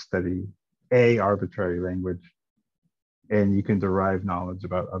just need to study a arbitrary language, and you can derive knowledge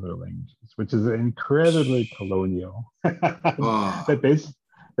about other languages, which is incredibly colonial. Oh, that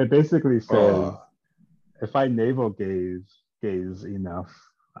basically says, oh, if I navel gaze enough,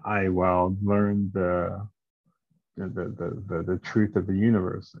 I will learn the truth of the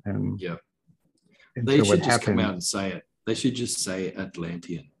universe. And yeah. and They so what should just come out and happens? say it. They should just say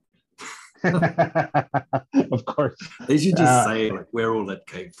Atlantean. Of course. They should just say like where all that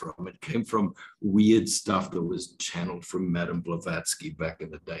came from. It came from weird stuff that was channeled from Madame Blavatsky back in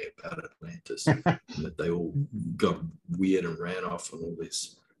the day about Atlantis, and that they all got weird and ran off on all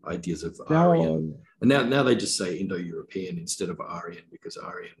these ideas of Aryan. And now they just say Indo-European instead of Aryan, because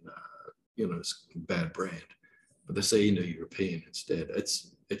Aryan, is a bad brand. But they say Indo-European instead.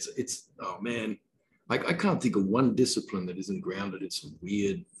 It's oh man, I can't think of one discipline that isn't grounded in some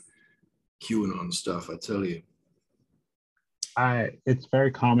weird QAnon stuff, I tell you. It's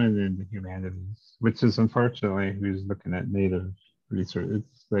very common in the humanities, which is unfortunately who's looking at native research.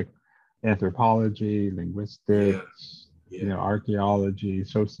 It's like anthropology, linguistics, archaeology,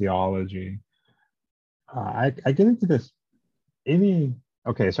 sociology. I get into this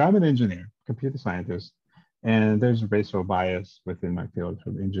okay, so I'm an engineer, computer scientist, and there's racial bias within my field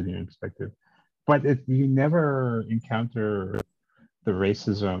from the engineering perspective. But if you never encounter the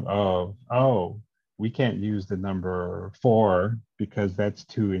racism of, we can't use the number 4 because that's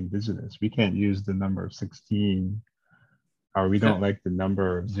too indigenous. We can't use the number 16, or we don't like the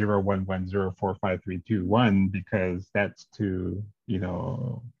number 011045321 because that's too,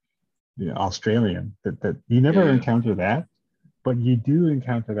 Australian. That you never encounter that, but you do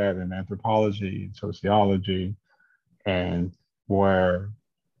encounter that in anthropology and sociology, and where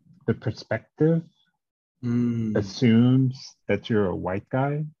the perspective assumes that you're a white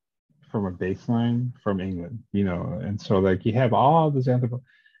guy from a baseline from England, and so like you have all this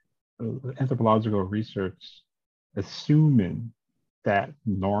anthropological research assuming that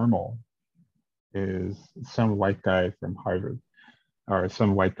normal is some white guy from Harvard or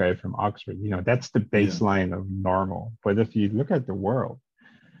some white guy from Oxford. That's the baseline of normal. But if you look at the world,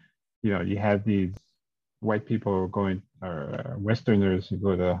 you have these white people going, or Westerners who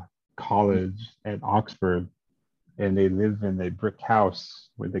go to college at Oxford, and they live in a brick house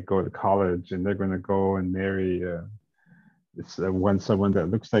where they go to college, and they're going to go and marry someone that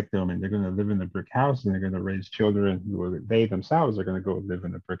looks like them, and they're going to live in a brick house, and they're going to raise children who they themselves are going to go live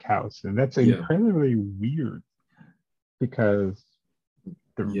in a brick house. And that's incredibly weird, because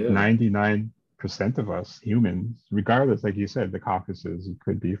the 99% of us humans, regardless, like you said, the Caucasus, you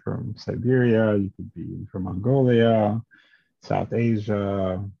could be from Siberia, you could be from Mongolia, South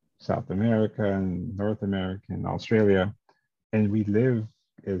Asia, South America, and North America, and Australia, and we live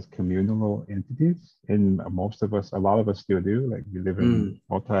as communal entities. And a lot of us still do. Like we live in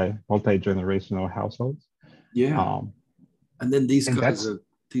multi-generational households. And then these guys are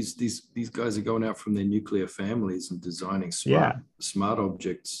going out from their nuclear families and designing smart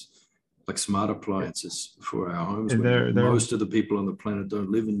objects, like smart appliances for our homes. And most of the people on the planet don't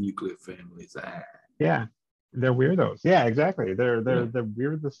live in nuclear families. Yeah. They're weirdos. Yeah, exactly. They're the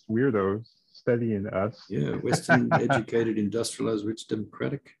weirdest weirdos studying us. Yeah, Western educated, industrialized, rich,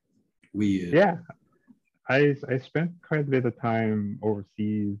 democratic. Weird. Yeah. I spent quite a bit of time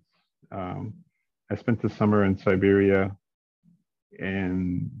overseas. I spent the summer in Siberia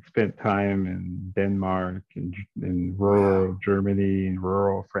and spent time in Denmark and in rural Germany and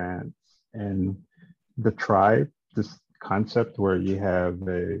rural France. And the tribe, this concept where you have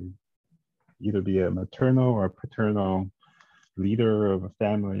either be a maternal or paternal leader of a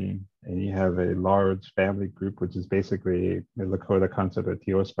family, and you have a large family group, which is basically the Lakota concept of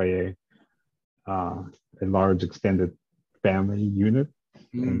Tiospaye, a large extended family unit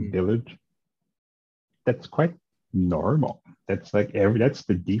and village. That's quite normal. That's like that's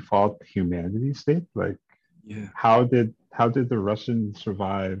the default humanity state. Like, how did the Russians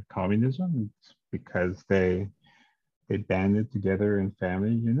survive communism? It's because they banded together in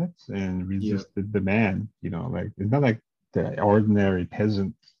family units and resisted the man. Like it's not like the ordinary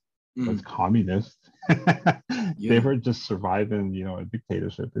peasant was communist. They were just surviving, a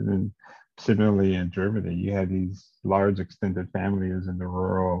dictatorship. And then similarly in Germany, you had these large extended families in the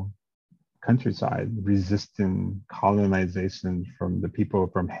rural countryside resisting colonization from the people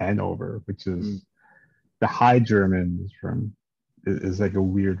from Hanover, which is the High German is like a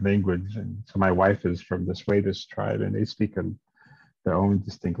weird language. And so my wife is from the Swedish tribe, and they speak their own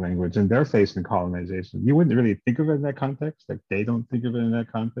distinct language, and they're facing colonization. You wouldn't really think of it in that context, like they don't think of it in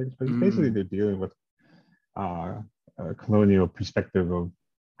that context, but it's basically they're dealing with a colonial perspective of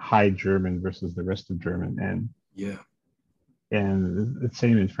High German versus the rest of German, and the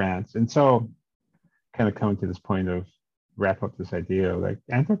same in France. And so kind of coming to this point of wrap up this idea of like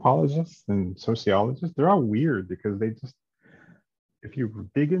anthropologists and sociologists, they're all weird because they just, if you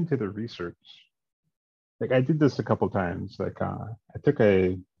dig into the research, like I did this a couple times, like I took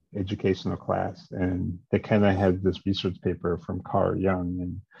a educational class and they kind of had this research paper from Carl Jung,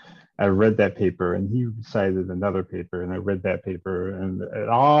 and I read that paper and he cited another paper and I read that paper, and it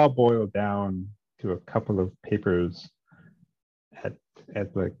all boiled down to a couple of papers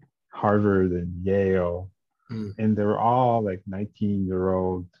at like Harvard and Yale, and they were all like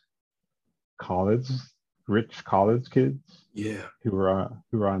 19-year-old rich college kids who were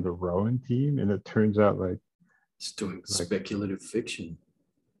on the rowing team. And it turns out like it's doing speculative fiction.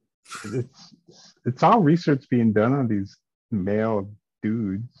 It's all research being done on these male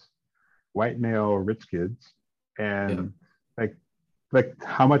dudes, white male rich kids, and like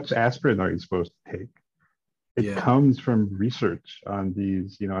how much aspirin are you supposed to take? It comes from research on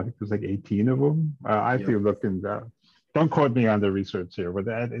these, I think there's like 18 of them. I have to look in that. Don't quote me on the research here, but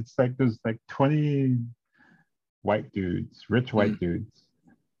it's like there's like 20 white dudes, rich white dudes,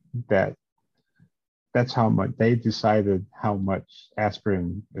 that's how much they decided how much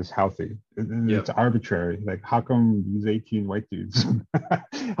aspirin is healthy. And it's arbitrary. Like, how come these 18 white dudes,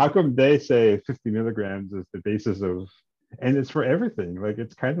 how come they say 50 milligrams is the basis of, and it's for everything. Like,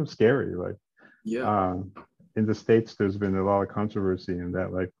 it's kind of scary. Like, in the States, there's been a lot of controversy in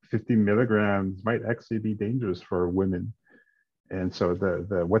that, like 50 milligrams might actually be dangerous for women. And so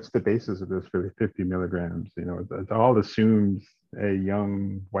the what's the basis of this for 50 milligrams? It all assumes a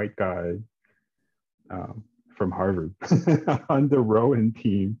young white guy from Harvard on the rowing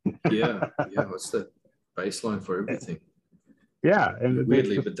team. What's the baseline for everything? And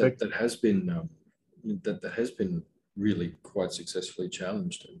weirdly, but that has been that has been really quite successfully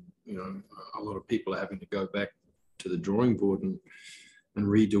challenged. And a lot of people are having to go back to the drawing board and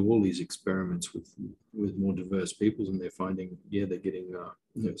redo all these experiments with more diverse peoples, and they're finding they're getting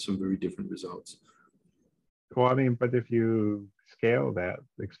some very different results. Well, I mean, but if you scale that,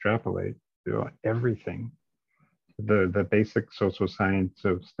 extrapolate everything, the basic social science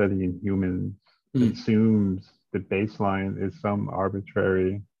of studying humans assumes the baseline is some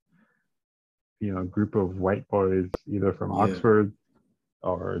arbitrary group of white boys, either from Oxford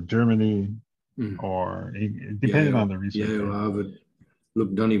or Germany or depending on the research. Harvard.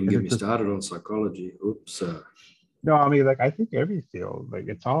 Look, don't even get me started on psychology. Oops. No, I mean, like, I think every field, like,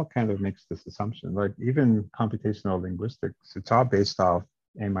 it's all kind of makes this assumption. Like, even computational linguistics, it's all based off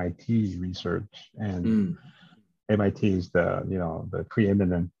MIT research, and MIT is the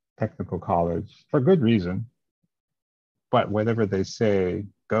preeminent technical college for good reason. But whatever they say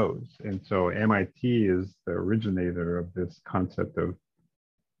goes. And so MIT is the originator of this concept of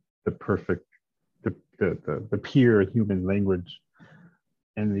the perfect, the pure human language.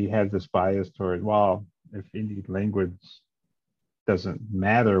 And we have this bias toward, well, if any language doesn't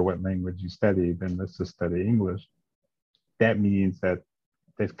matter what language you study, then let's just study English. That means that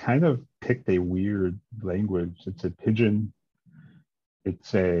they've kind of picked a weird language. It's a pidgin. It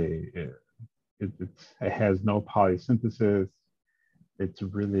has no polysynthesis. It's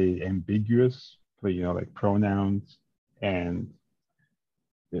really ambiguous for, like pronouns. And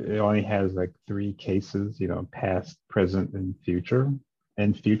it only has like 3 cases, past, present, and future.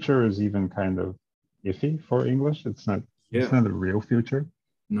 And future is even kind of iffy for English. It's not a real future.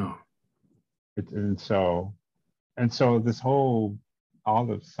 No. And so this all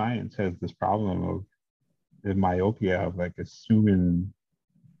of science has this problem of the myopia of like assuming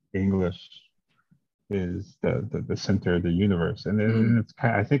English is the center of the universe. And it's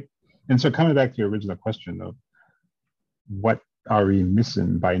kind of, I think, and so coming back to your original question of what are we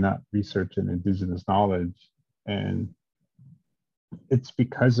missing by not researching indigenous knowledge? And it's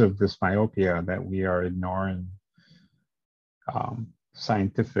because of this myopia that we are ignoring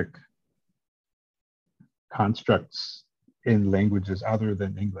scientific constructs in languages other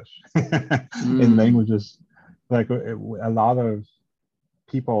than English. In languages, like a lot of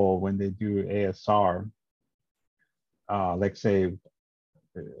people, when they do ASR, like say,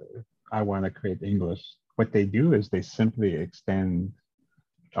 I want to create English, what they do is they simply extend,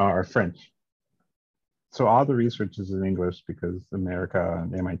 or French, so all the research is in English because America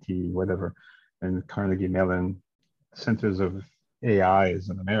and MIT, whatever, and Carnegie Mellon centers of AI is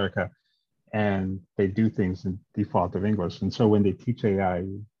in America, and they do things in default of English. And so when they teach AI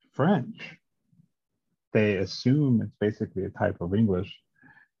French, they assume it's basically a type of English,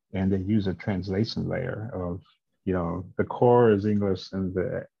 and they use a translation layer of, the core is English, and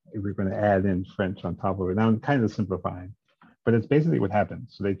we're going to add in French on top of it. Now I'm kind of simplifying, but it's basically what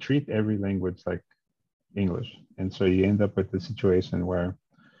happens. So they treat every language like English. And so you end up with the situation where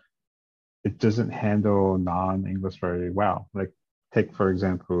it doesn't handle non-English very well. Like take, for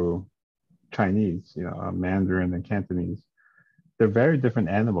example, Chinese, Mandarin and Cantonese. They're very different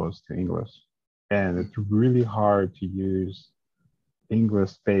animals to English. And it's really hard to use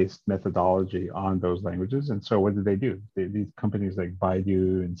English-based methodology on those languages. And so what do? These companies like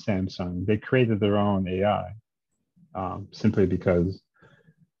Baidu and Samsung, they created their own AI simply because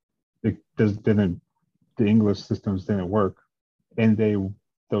the English systems didn't work. And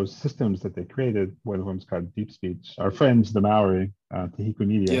those systems that they created, one of them is called Deep Speech. Our friends, the Maori, Tahiku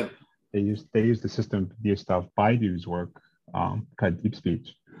Media, they use the system based off Baidu's work called Deep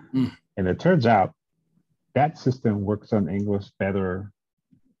Speech. And it turns out that system works on English better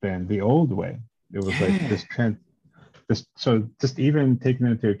than the old way. It was like this trend. So just even taking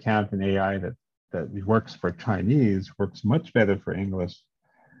into account an AI that works for Chinese works much better for English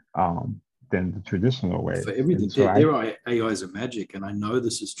than the traditional way. For everything. So their AIs are magic. And I know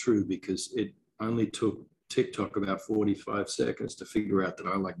this is true because it only took TikTok about 45 seconds to figure out that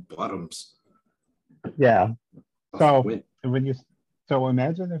I like bottoms. Yeah. So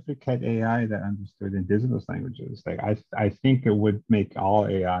imagine if we had AI that understood indigenous languages. Like I think it would make all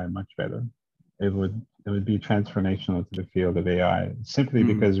AI much better. It would be transformational to the field of AI simply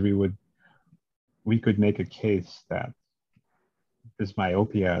because we could make a case that this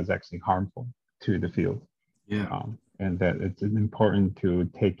myopia is actually harmful to the field. Yeah. And that it's important to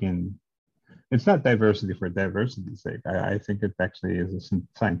take in. It's not diversity for diversity's sake. I think it actually is a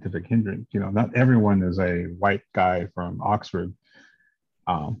scientific hindrance. Not everyone is a white guy from Oxford.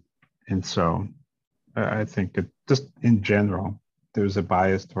 And so I think just in general, there's a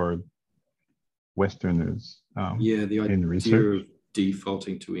bias toward Westerners the idea in research. of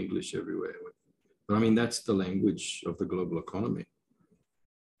defaulting to English everywhere. But I mean, that's the language of the global economy.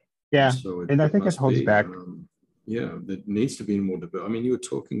 Yeah, so and I think it holds back. There needs to be more debate. I mean, you were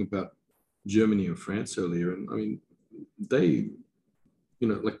talking about Germany and France earlier, and I mean, they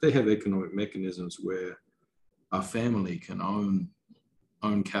have economic mechanisms where a family can own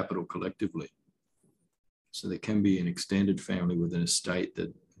capital collectively. So there can be an extended family within a state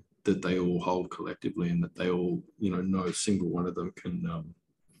that they all hold collectively, and that they all, no single one of them can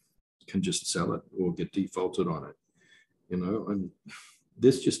just sell it or get defaulted on it, and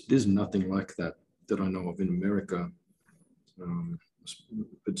there's nothing like that I know of in America,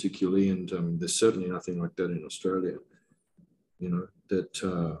 particularly, and there's certainly nothing like that in Australia.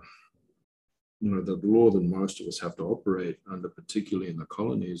 The law that most of us have to operate under, particularly in the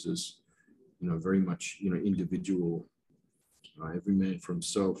colonies, is, very much, individual, every man for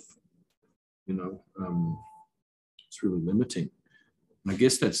himself. It's really limiting. And I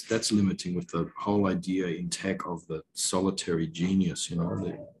guess that's limiting with the whole idea in tech of the solitary genius,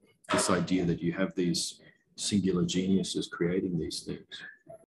 this idea that you have these singular geniuses creating these things.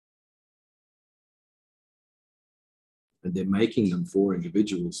 And they're making them for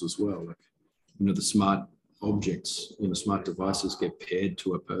individuals as well. Like, the smart objects, smart devices get paired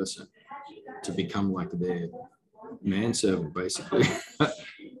to a person to become like their manservant, basically. But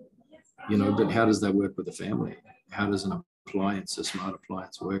how does that work with a family? How does a smart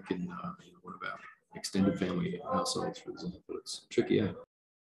appliance work in one of our extended family households, for example? It's tricky, yeah.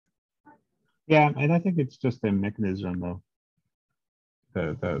 Yeah, and I think it's just a mechanism of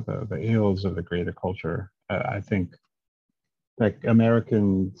the ills of the greater culture. I think, like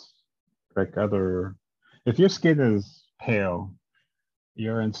Americans, if your skin is pale,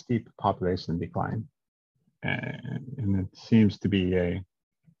 you're in steep population decline, and it seems to be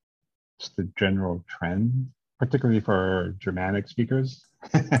just a general trend, particularly for Germanic speakers.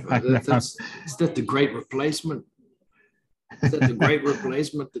 Is that the great replacement? Is that the great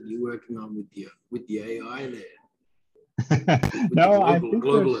replacement that you're working on with the AI there? No, I think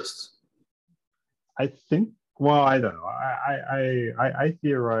globalists. Well, I don't know. I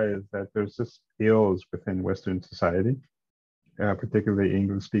theorize that there's just ills within Western society, particularly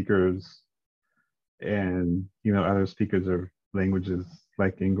English speakers and other speakers of languages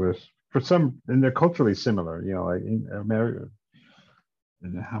like English. And they're culturally similar. Like in America,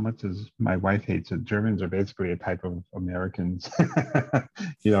 how much is my wife hates it. Germans are basically a type of Americans.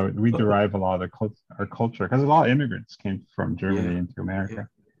 You know, we derive a lot of our culture because a lot of immigrants came from Germany into America.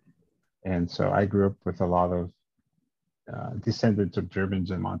 And so I grew up with a lot of descendants of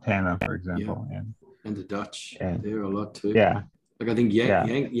Germans in Montana, for example. And the Dutch, and they're a lot too. Yeah. Like I think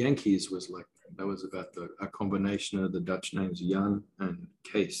Yankees was like, that was about a combination of the Dutch names Jan and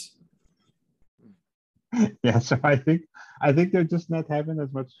Kees. Yeah, so I think they're just not having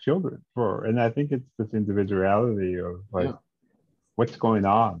as much children and I think it's this individuality of like what's going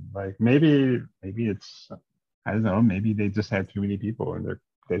on. Like maybe it's, I don't know, maybe they just had too many people and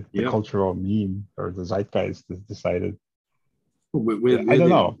the cultural meme or the zeitgeist has decided. I don't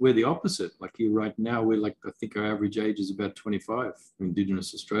know. We're the opposite. Like here right now, we're like, I think our average age is about 25 in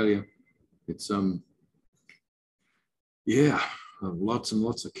Indigenous Australia. It's lots and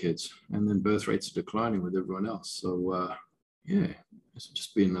lots of kids, and then birth rates are declining with everyone else. So it's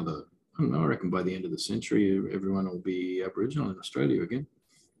just be another, I don't know, I reckon by the end of the century, everyone will be Aboriginal in Australia again.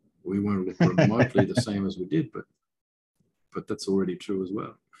 We won't look remotely the same as we did, but that's already true as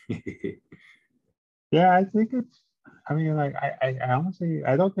well. Yeah, I think I mean, like, I honestly,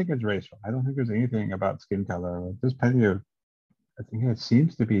 I don't think it's racial. I don't think there's anything about skin color. There's plenty of, I think it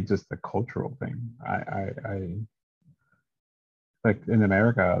seems to be just a cultural thing. I like in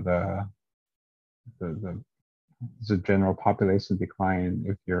America, the general population decline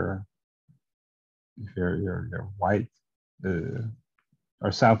if you're white,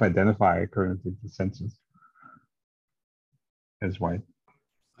 or self-identify according to the census as white.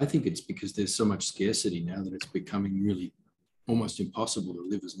 I think it's because there's so much scarcity now that it's becoming really almost impossible to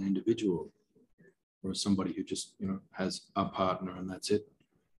live as an individual or as somebody who just, has a partner and that's it.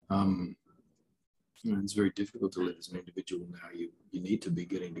 It's very difficult to live as an individual now. You need to be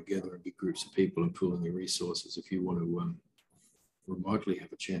getting together in big groups of people and pooling your resources if you want to remotely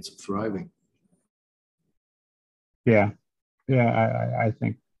have a chance of thriving. Yeah, I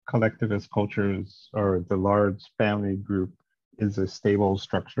think collectivist cultures or the large family group is a stable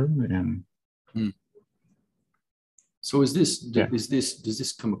structure. And so does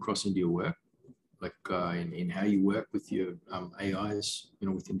this come across into your work, like in how you work with your AIs,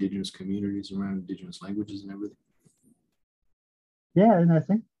 with Indigenous communities around Indigenous languages and everything? Yeah, and I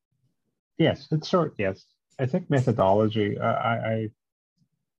think yes, it's short. Yes, I think methodology.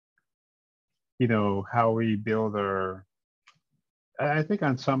 How we build I think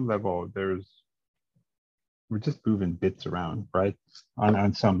on some level we're just moving bits around, right?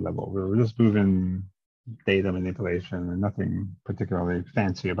 On some level, we're just moving data manipulation and nothing particularly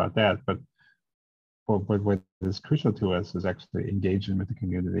fancy about that. But what is crucial to us is actually engaging with the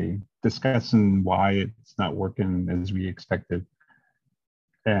community, discussing why it's not working as we expected,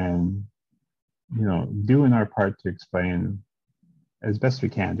 and doing our part to explain as best we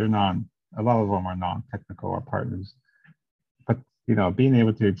can. A lot of them are non-technical, our partners, but being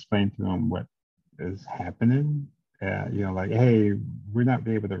able to explain to them what is happening, like, hey, we're not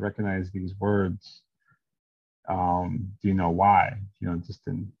be able to recognize these words. Do you know why? Just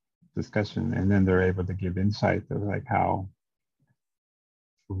in discussion, and then they're able to give insight of like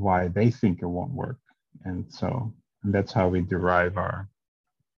why they think it won't work, and that's how we derive our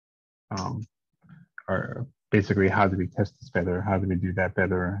basically how do we test this better, how do we do that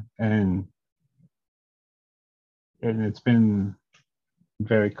better, and it's been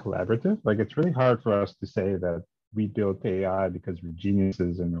very collaborative. Like it's really hard for us to say that we built AI because we're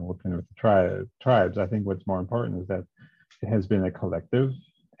geniuses and we're working with the tribes. I think what's more important is that it has been a collective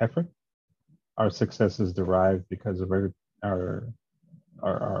effort. Our success is derived because of our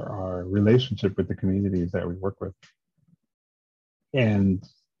relationship with the communities that we work with. And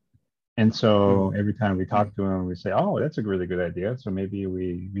so every time we talk to them, we say, oh, that's a really good idea. So maybe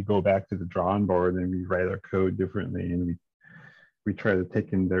we go back to the drawing board and we write our code differently, and we try to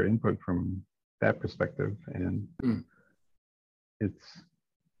take in their input from that perspective. And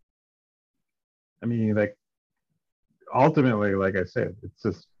like ultimately, like I said, it's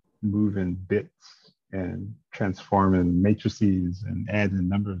just moving bits and transforming matrices and adding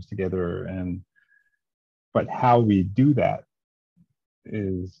numbers together. But how we do that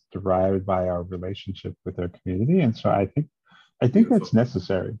is derived by our relationship with our community. And so I think that's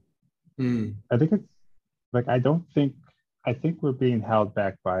necessary. I think it's like, I think we're being held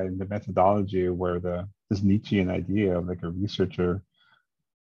back by the methodology where this Nietzschean idea of like a researcher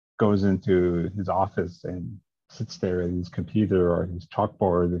goes into his office and sits there at his computer or his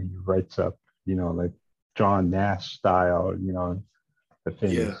chalkboard and he writes up, like John Nash style, the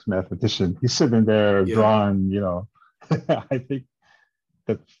famous mathematician. He's sitting there drawing, I think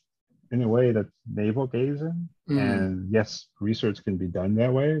that's in a way that's navel gazing. And yes, research can be done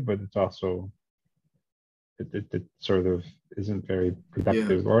that way, but it's also it sort of isn't very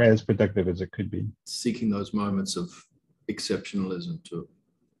productive or as productive as it could be. Seeking those moments of exceptionalism to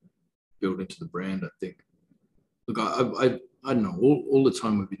build into the brand, I think. Look, I don't know, all the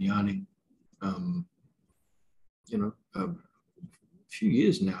time we've been yarning, a few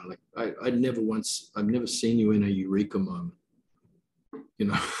years now, like I've never seen you in a eureka moment.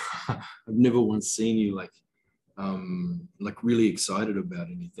 I've never once seen you like really excited about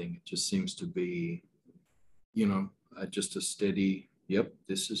anything. It just seems to be, just a steady, yep,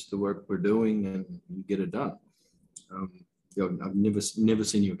 this is the work we're doing, and you get it done. I've never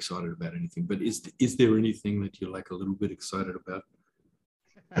seen you excited about anything. But is there anything that you're like a little bit excited about?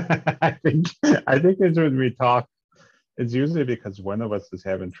 I think it's when we talk, it's usually because one of us is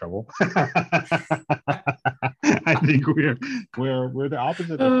having trouble. I think we're the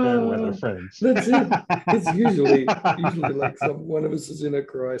opposite of fair weather friends. That's it. It's usually like one of us is in a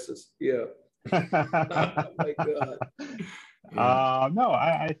crisis. Yeah. Oh my God. Yeah. No,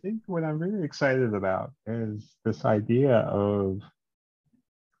 I think what I'm really excited about is this idea of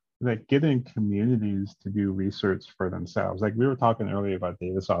like getting communities to do research for themselves. Like we were talking earlier about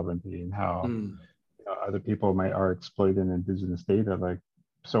data sovereignty and how other people are exploiting indigenous data. Like,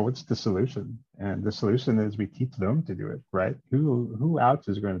 so what's the solution? And the solution is we teach them to do it, right? Who else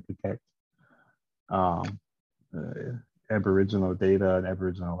is going to protect Aboriginal data and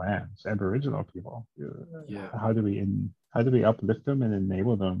Aboriginal lands, Aboriginal people? Yeah. How do we uplift them and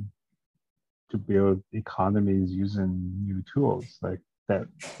enable them to build economies using new tools? Like that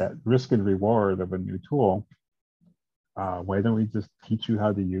risk and reward of a new tool. Why don't we just teach you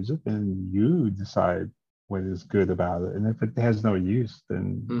how to use it and you decide what is good about it? And if it has no use,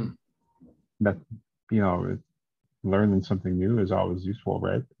 then that, learning something new is always useful,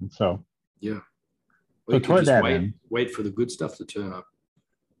 right? And so yeah. Well, you could just wait for the good stuff to turn up.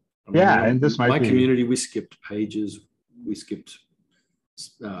 And this might be... community, we skipped pages, we skipped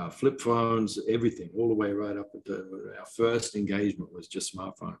flip phones, everything, all the way right up until our first engagement was just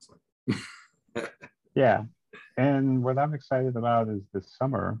smartphones. Yeah. And what I'm excited about is this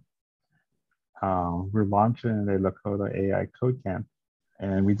summer, we're launching a Lakota AI Code Camp.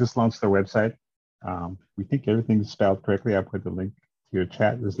 And we just launched the website. We think everything's spelled correctly. I'll put the link to your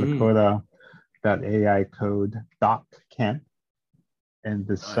chat. It's lakota.aicode.camp. And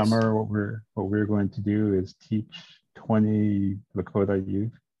this summer, what we're going to do is teach 20 Lakota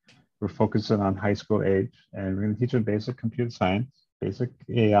youth. We're focusing on high school age, and we're going to teach them basic computer science, basic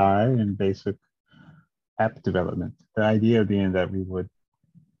AI, and basic app development. The idea being that we would,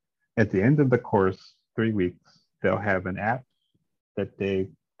 at the end of the course, 3 weeks, they'll have an app that they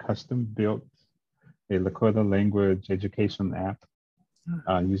custom built, a Lakota language education app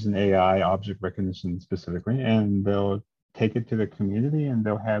using AI, object recognition specifically, and they'll take it to the community and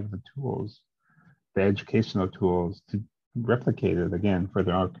they'll have the tools, the educational tools to replicate it again for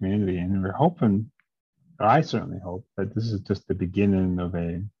their own community. And we're hoping, or I certainly hope, that this is just the beginning of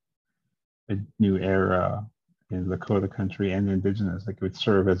a new era in Lakota country and Indigenous. Like it would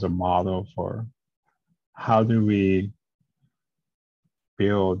serve as a model for how do we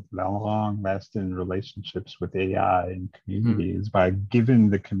build long-lasting relationships with AI and communities by giving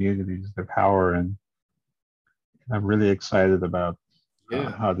the communities the power. And I'm really excited about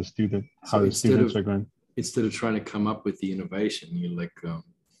how the students are going. Instead of trying to come up with the innovation, you like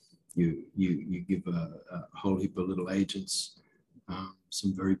you give a whole heap of little agents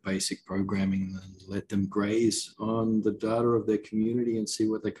some very basic programming and then let them graze on the data of their community and see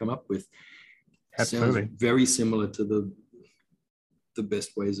what they come up with. Absolutely. Sounds very similar to the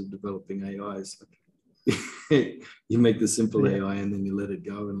best ways of developing AIs. You make the simple AI and then you let it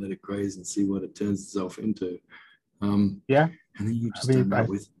go and let it graze and see what it turns itself into. And then you just end up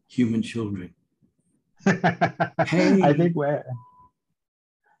with human children. I think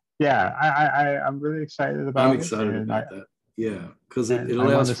I'm really excited about it. I'm excited about that. Yeah, because it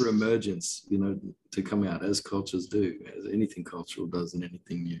allows for emergence, to come out as cultures do, as anything cultural does and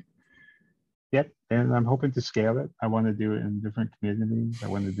anything new. Yep, and I'm hoping to scale it. I want to do it in different communities. I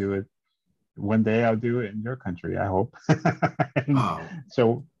want to do it. One day I'll do it in your country, I hope.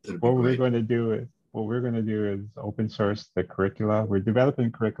 So what we're going to do is open source the curricula. We're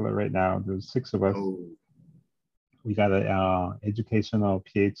developing curricula right now. There's 6 of us. We got an educational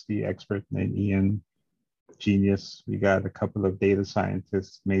PhD expert named Ian, genius. We got a couple of data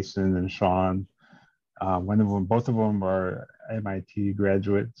scientists, Mason and Sean. Both of them are MIT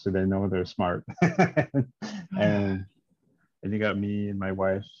graduates, so they know they're smart. and you got me and my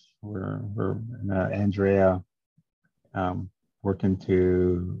wife. We're Andrea, working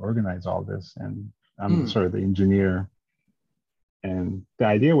to organize all this. And I'm sort of the engineer. And the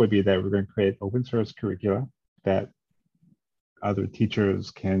idea would be that we're going to create open source curricula that other teachers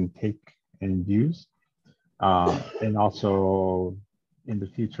can take and use. And also in the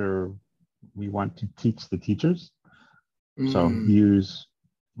future, we want to teach the teachers. So use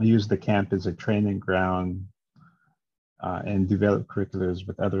the camp as a training ground and develop curriculums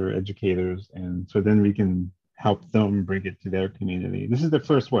with other educators. And so then we can help them bring it to their community. This is the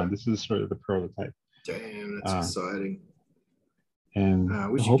first one. This is sort of the prototype. Damn, that's exciting.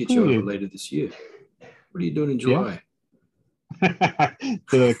 And we should get you over later this year. What are you doing in July? To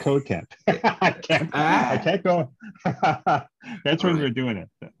the code camp. I can't go. That's when we're doing it.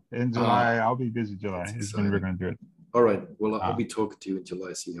 In July, I'll be busy. July is when we're going to do it. All right. Well, I'll be talking to you in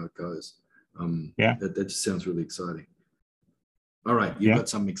July, see how it goes. That just sounds really exciting. All right. You've got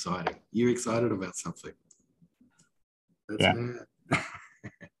something exciting. You're excited about something. That's mad.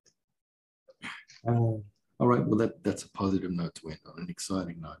 All right. Well, that's a positive note to end on, an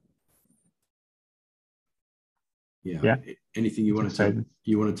exciting note. Yeah. Anything you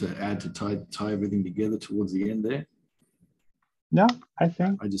wanted to add to tie everything together towards the end there? No, I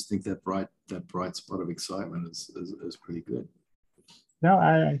just think that bright spot of excitement is pretty good. No,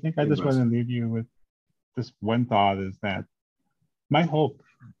 I think I just want to leave you with this one thought, is that my hope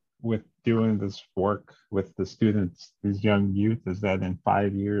with doing this work with the students, these young youth, is that in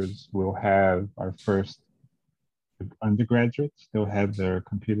 5 years we'll have our first undergraduates. They'll have their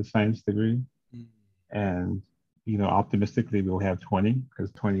computer science degree, and optimistically we'll have 20,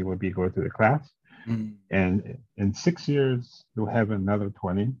 because 20 will be going to the class. And in 6 years, we'll have another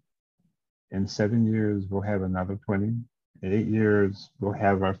 20. In 7 years, we'll have another 20. In 8 years, we'll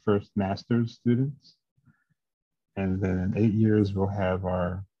have our first master's students. And then in 8 years, we'll have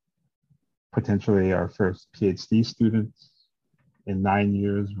potentially our first PhD students. In 9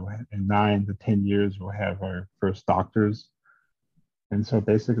 years, in 9 to 10 years, we'll have our first doctors. And so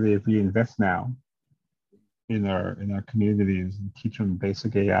basically, if we invest now in our communities and teach them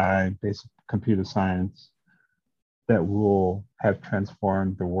basic AI, basic computer science, that will have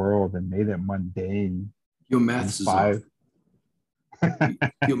transformed the world and made it mundane. Your maths is off.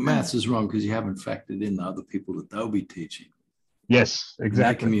 Your maths is wrong, because you haven't factored in the other people that they'll be teaching. Yes, exactly. In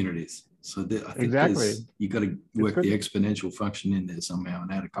their communities. So I think you got to work the exponential function in there somehow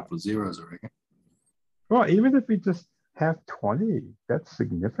and add a couple of zeros, I reckon. Well, even if we just have 20, that's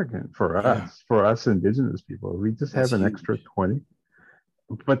significant for us Indigenous people. We just have an extra 20.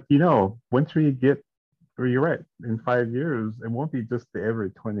 But once we get, you're right, in 5 years, it won't be just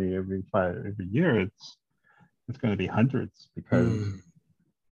every 20 every year. It's going to be hundreds, because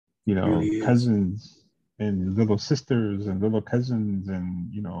really cousins and little sisters and little cousins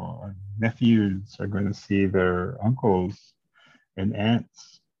and nephews are going to see their uncles and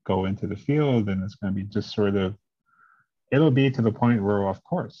aunts go into the field, and it's going to be just sort of, it'll be to the point where, of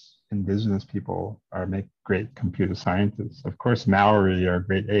course, Indigenous people make great computer scientists. Of course, Maori are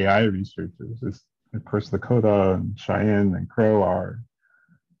great AI researchers. Of course, Lakota and Cheyenne and Crow are.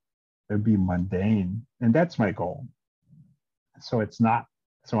 It'd be mundane, and that's my goal. So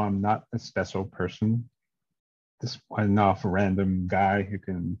I'm not a special person, this one-off random guy who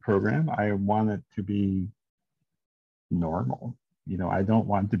can program. I want it to be normal. I don't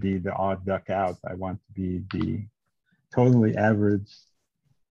want to be the odd duck out. I want to be the totally average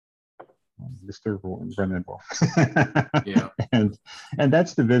Mr. Running Wolf. Yeah. And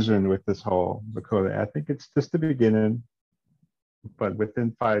that's the vision with this whole Lakota. I think it's just the beginning, but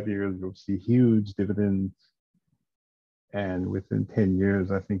within 5 years, we'll see huge dividends. And within 10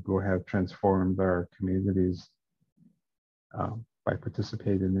 years, I think we'll have transformed our communities by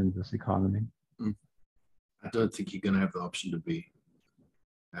participating in this economy. I don't think you're going to have the option to be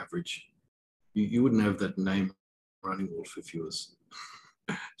average. You wouldn't have that name, Running Wolf, if you was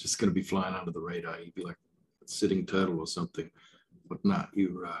just going to be flying under the radar. You'd be like a sitting turtle or something. But not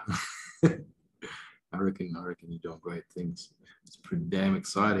you. I reckon you're doing great things. It's pretty damn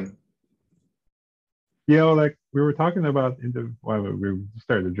exciting. Like we were talking about, we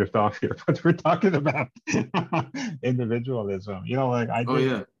started to drift off here, but we're talking about individualism. I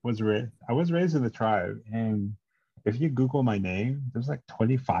was raised in the tribe, and if you Google my name, there's like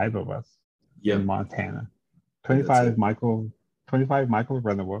 25 of us in Montana. 25 Michael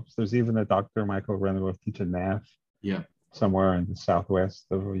Running Wolves. There's even a Dr. Michael Running Wolf teaching math. Somewhere in the southwest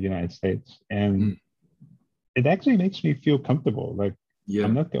of the United States, and it actually makes me feel comfortable.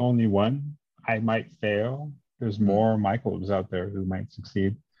 I'm not the only one. I might fail. There's more Michaels out there who might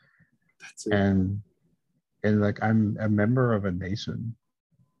succeed. That's it. And I'm a member of a nation,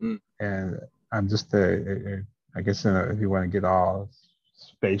 and I'm just I guess if you want to get all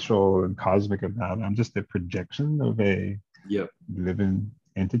spatial and cosmic about it. I'm just a projection of a living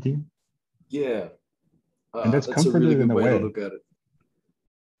entity. Yeah. And that's a comforted really good in a way way. to look at it.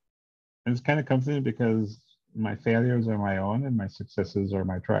 And it's kind of comforting because my failures are my own and my successes are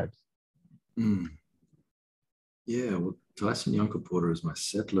my tribe's. Mm. Yeah, well, Tyson Yunkaporta is my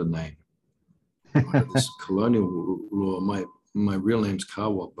settler name. Under this colonial law, my real name's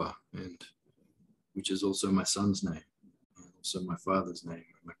Kawapa, and which is also my son's name, and also my father's name,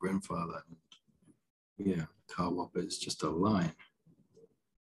 and my grandfather. And yeah, Kawapa is just a line,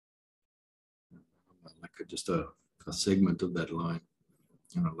 like just a segment of that line,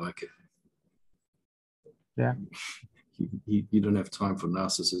 and I like it. Yeah. You don't have time for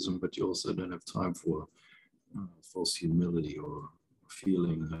narcissism, but you also don't have time for false humility or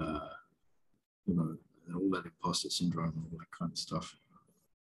feeling, all that imposter syndrome and all that kind of stuff.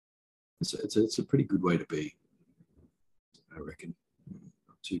 It's a pretty good way to be, I reckon.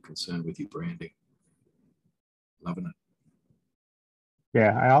 Not too concerned with your branding. Loving it.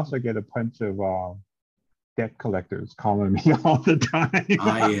 Yeah, I also get a bunch of debt collectors calling me all the time.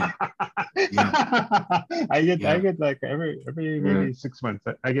 Yeah. I get like every maybe 6 months.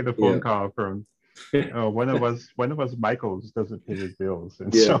 I get a phone call from one of us Michaels doesn't pay his bills.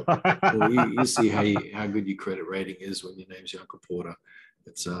 And so well, you see how good your credit rating is when your name's Yunkaporta.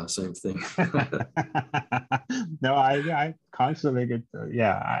 It's same thing. No, I constantly get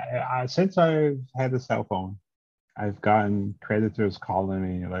I since I've had a cell phone, I've gotten creditors calling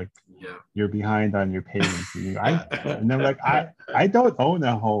me like, you're behind on your payments. And I'm like, I don't own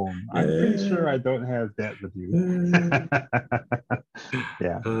a home. I'm pretty sure I don't have debt with you.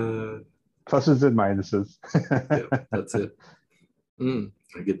 Yeah. Pluses and minuses. That's it.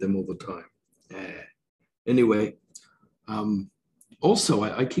 I get them all the time. Yeah. Anyway, also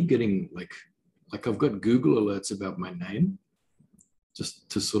I keep getting like I've got Google alerts about my name just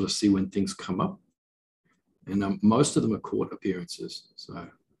to sort of see when things come up. And most of them are court appearances. So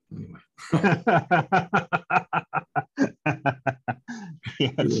anyway.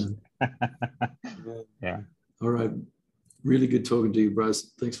 Yes. Yeah. All right. Really good talking to you,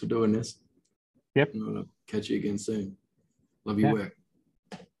 Bryce. Thanks for doing this. Yep. I'll catch you again soon. Love your work.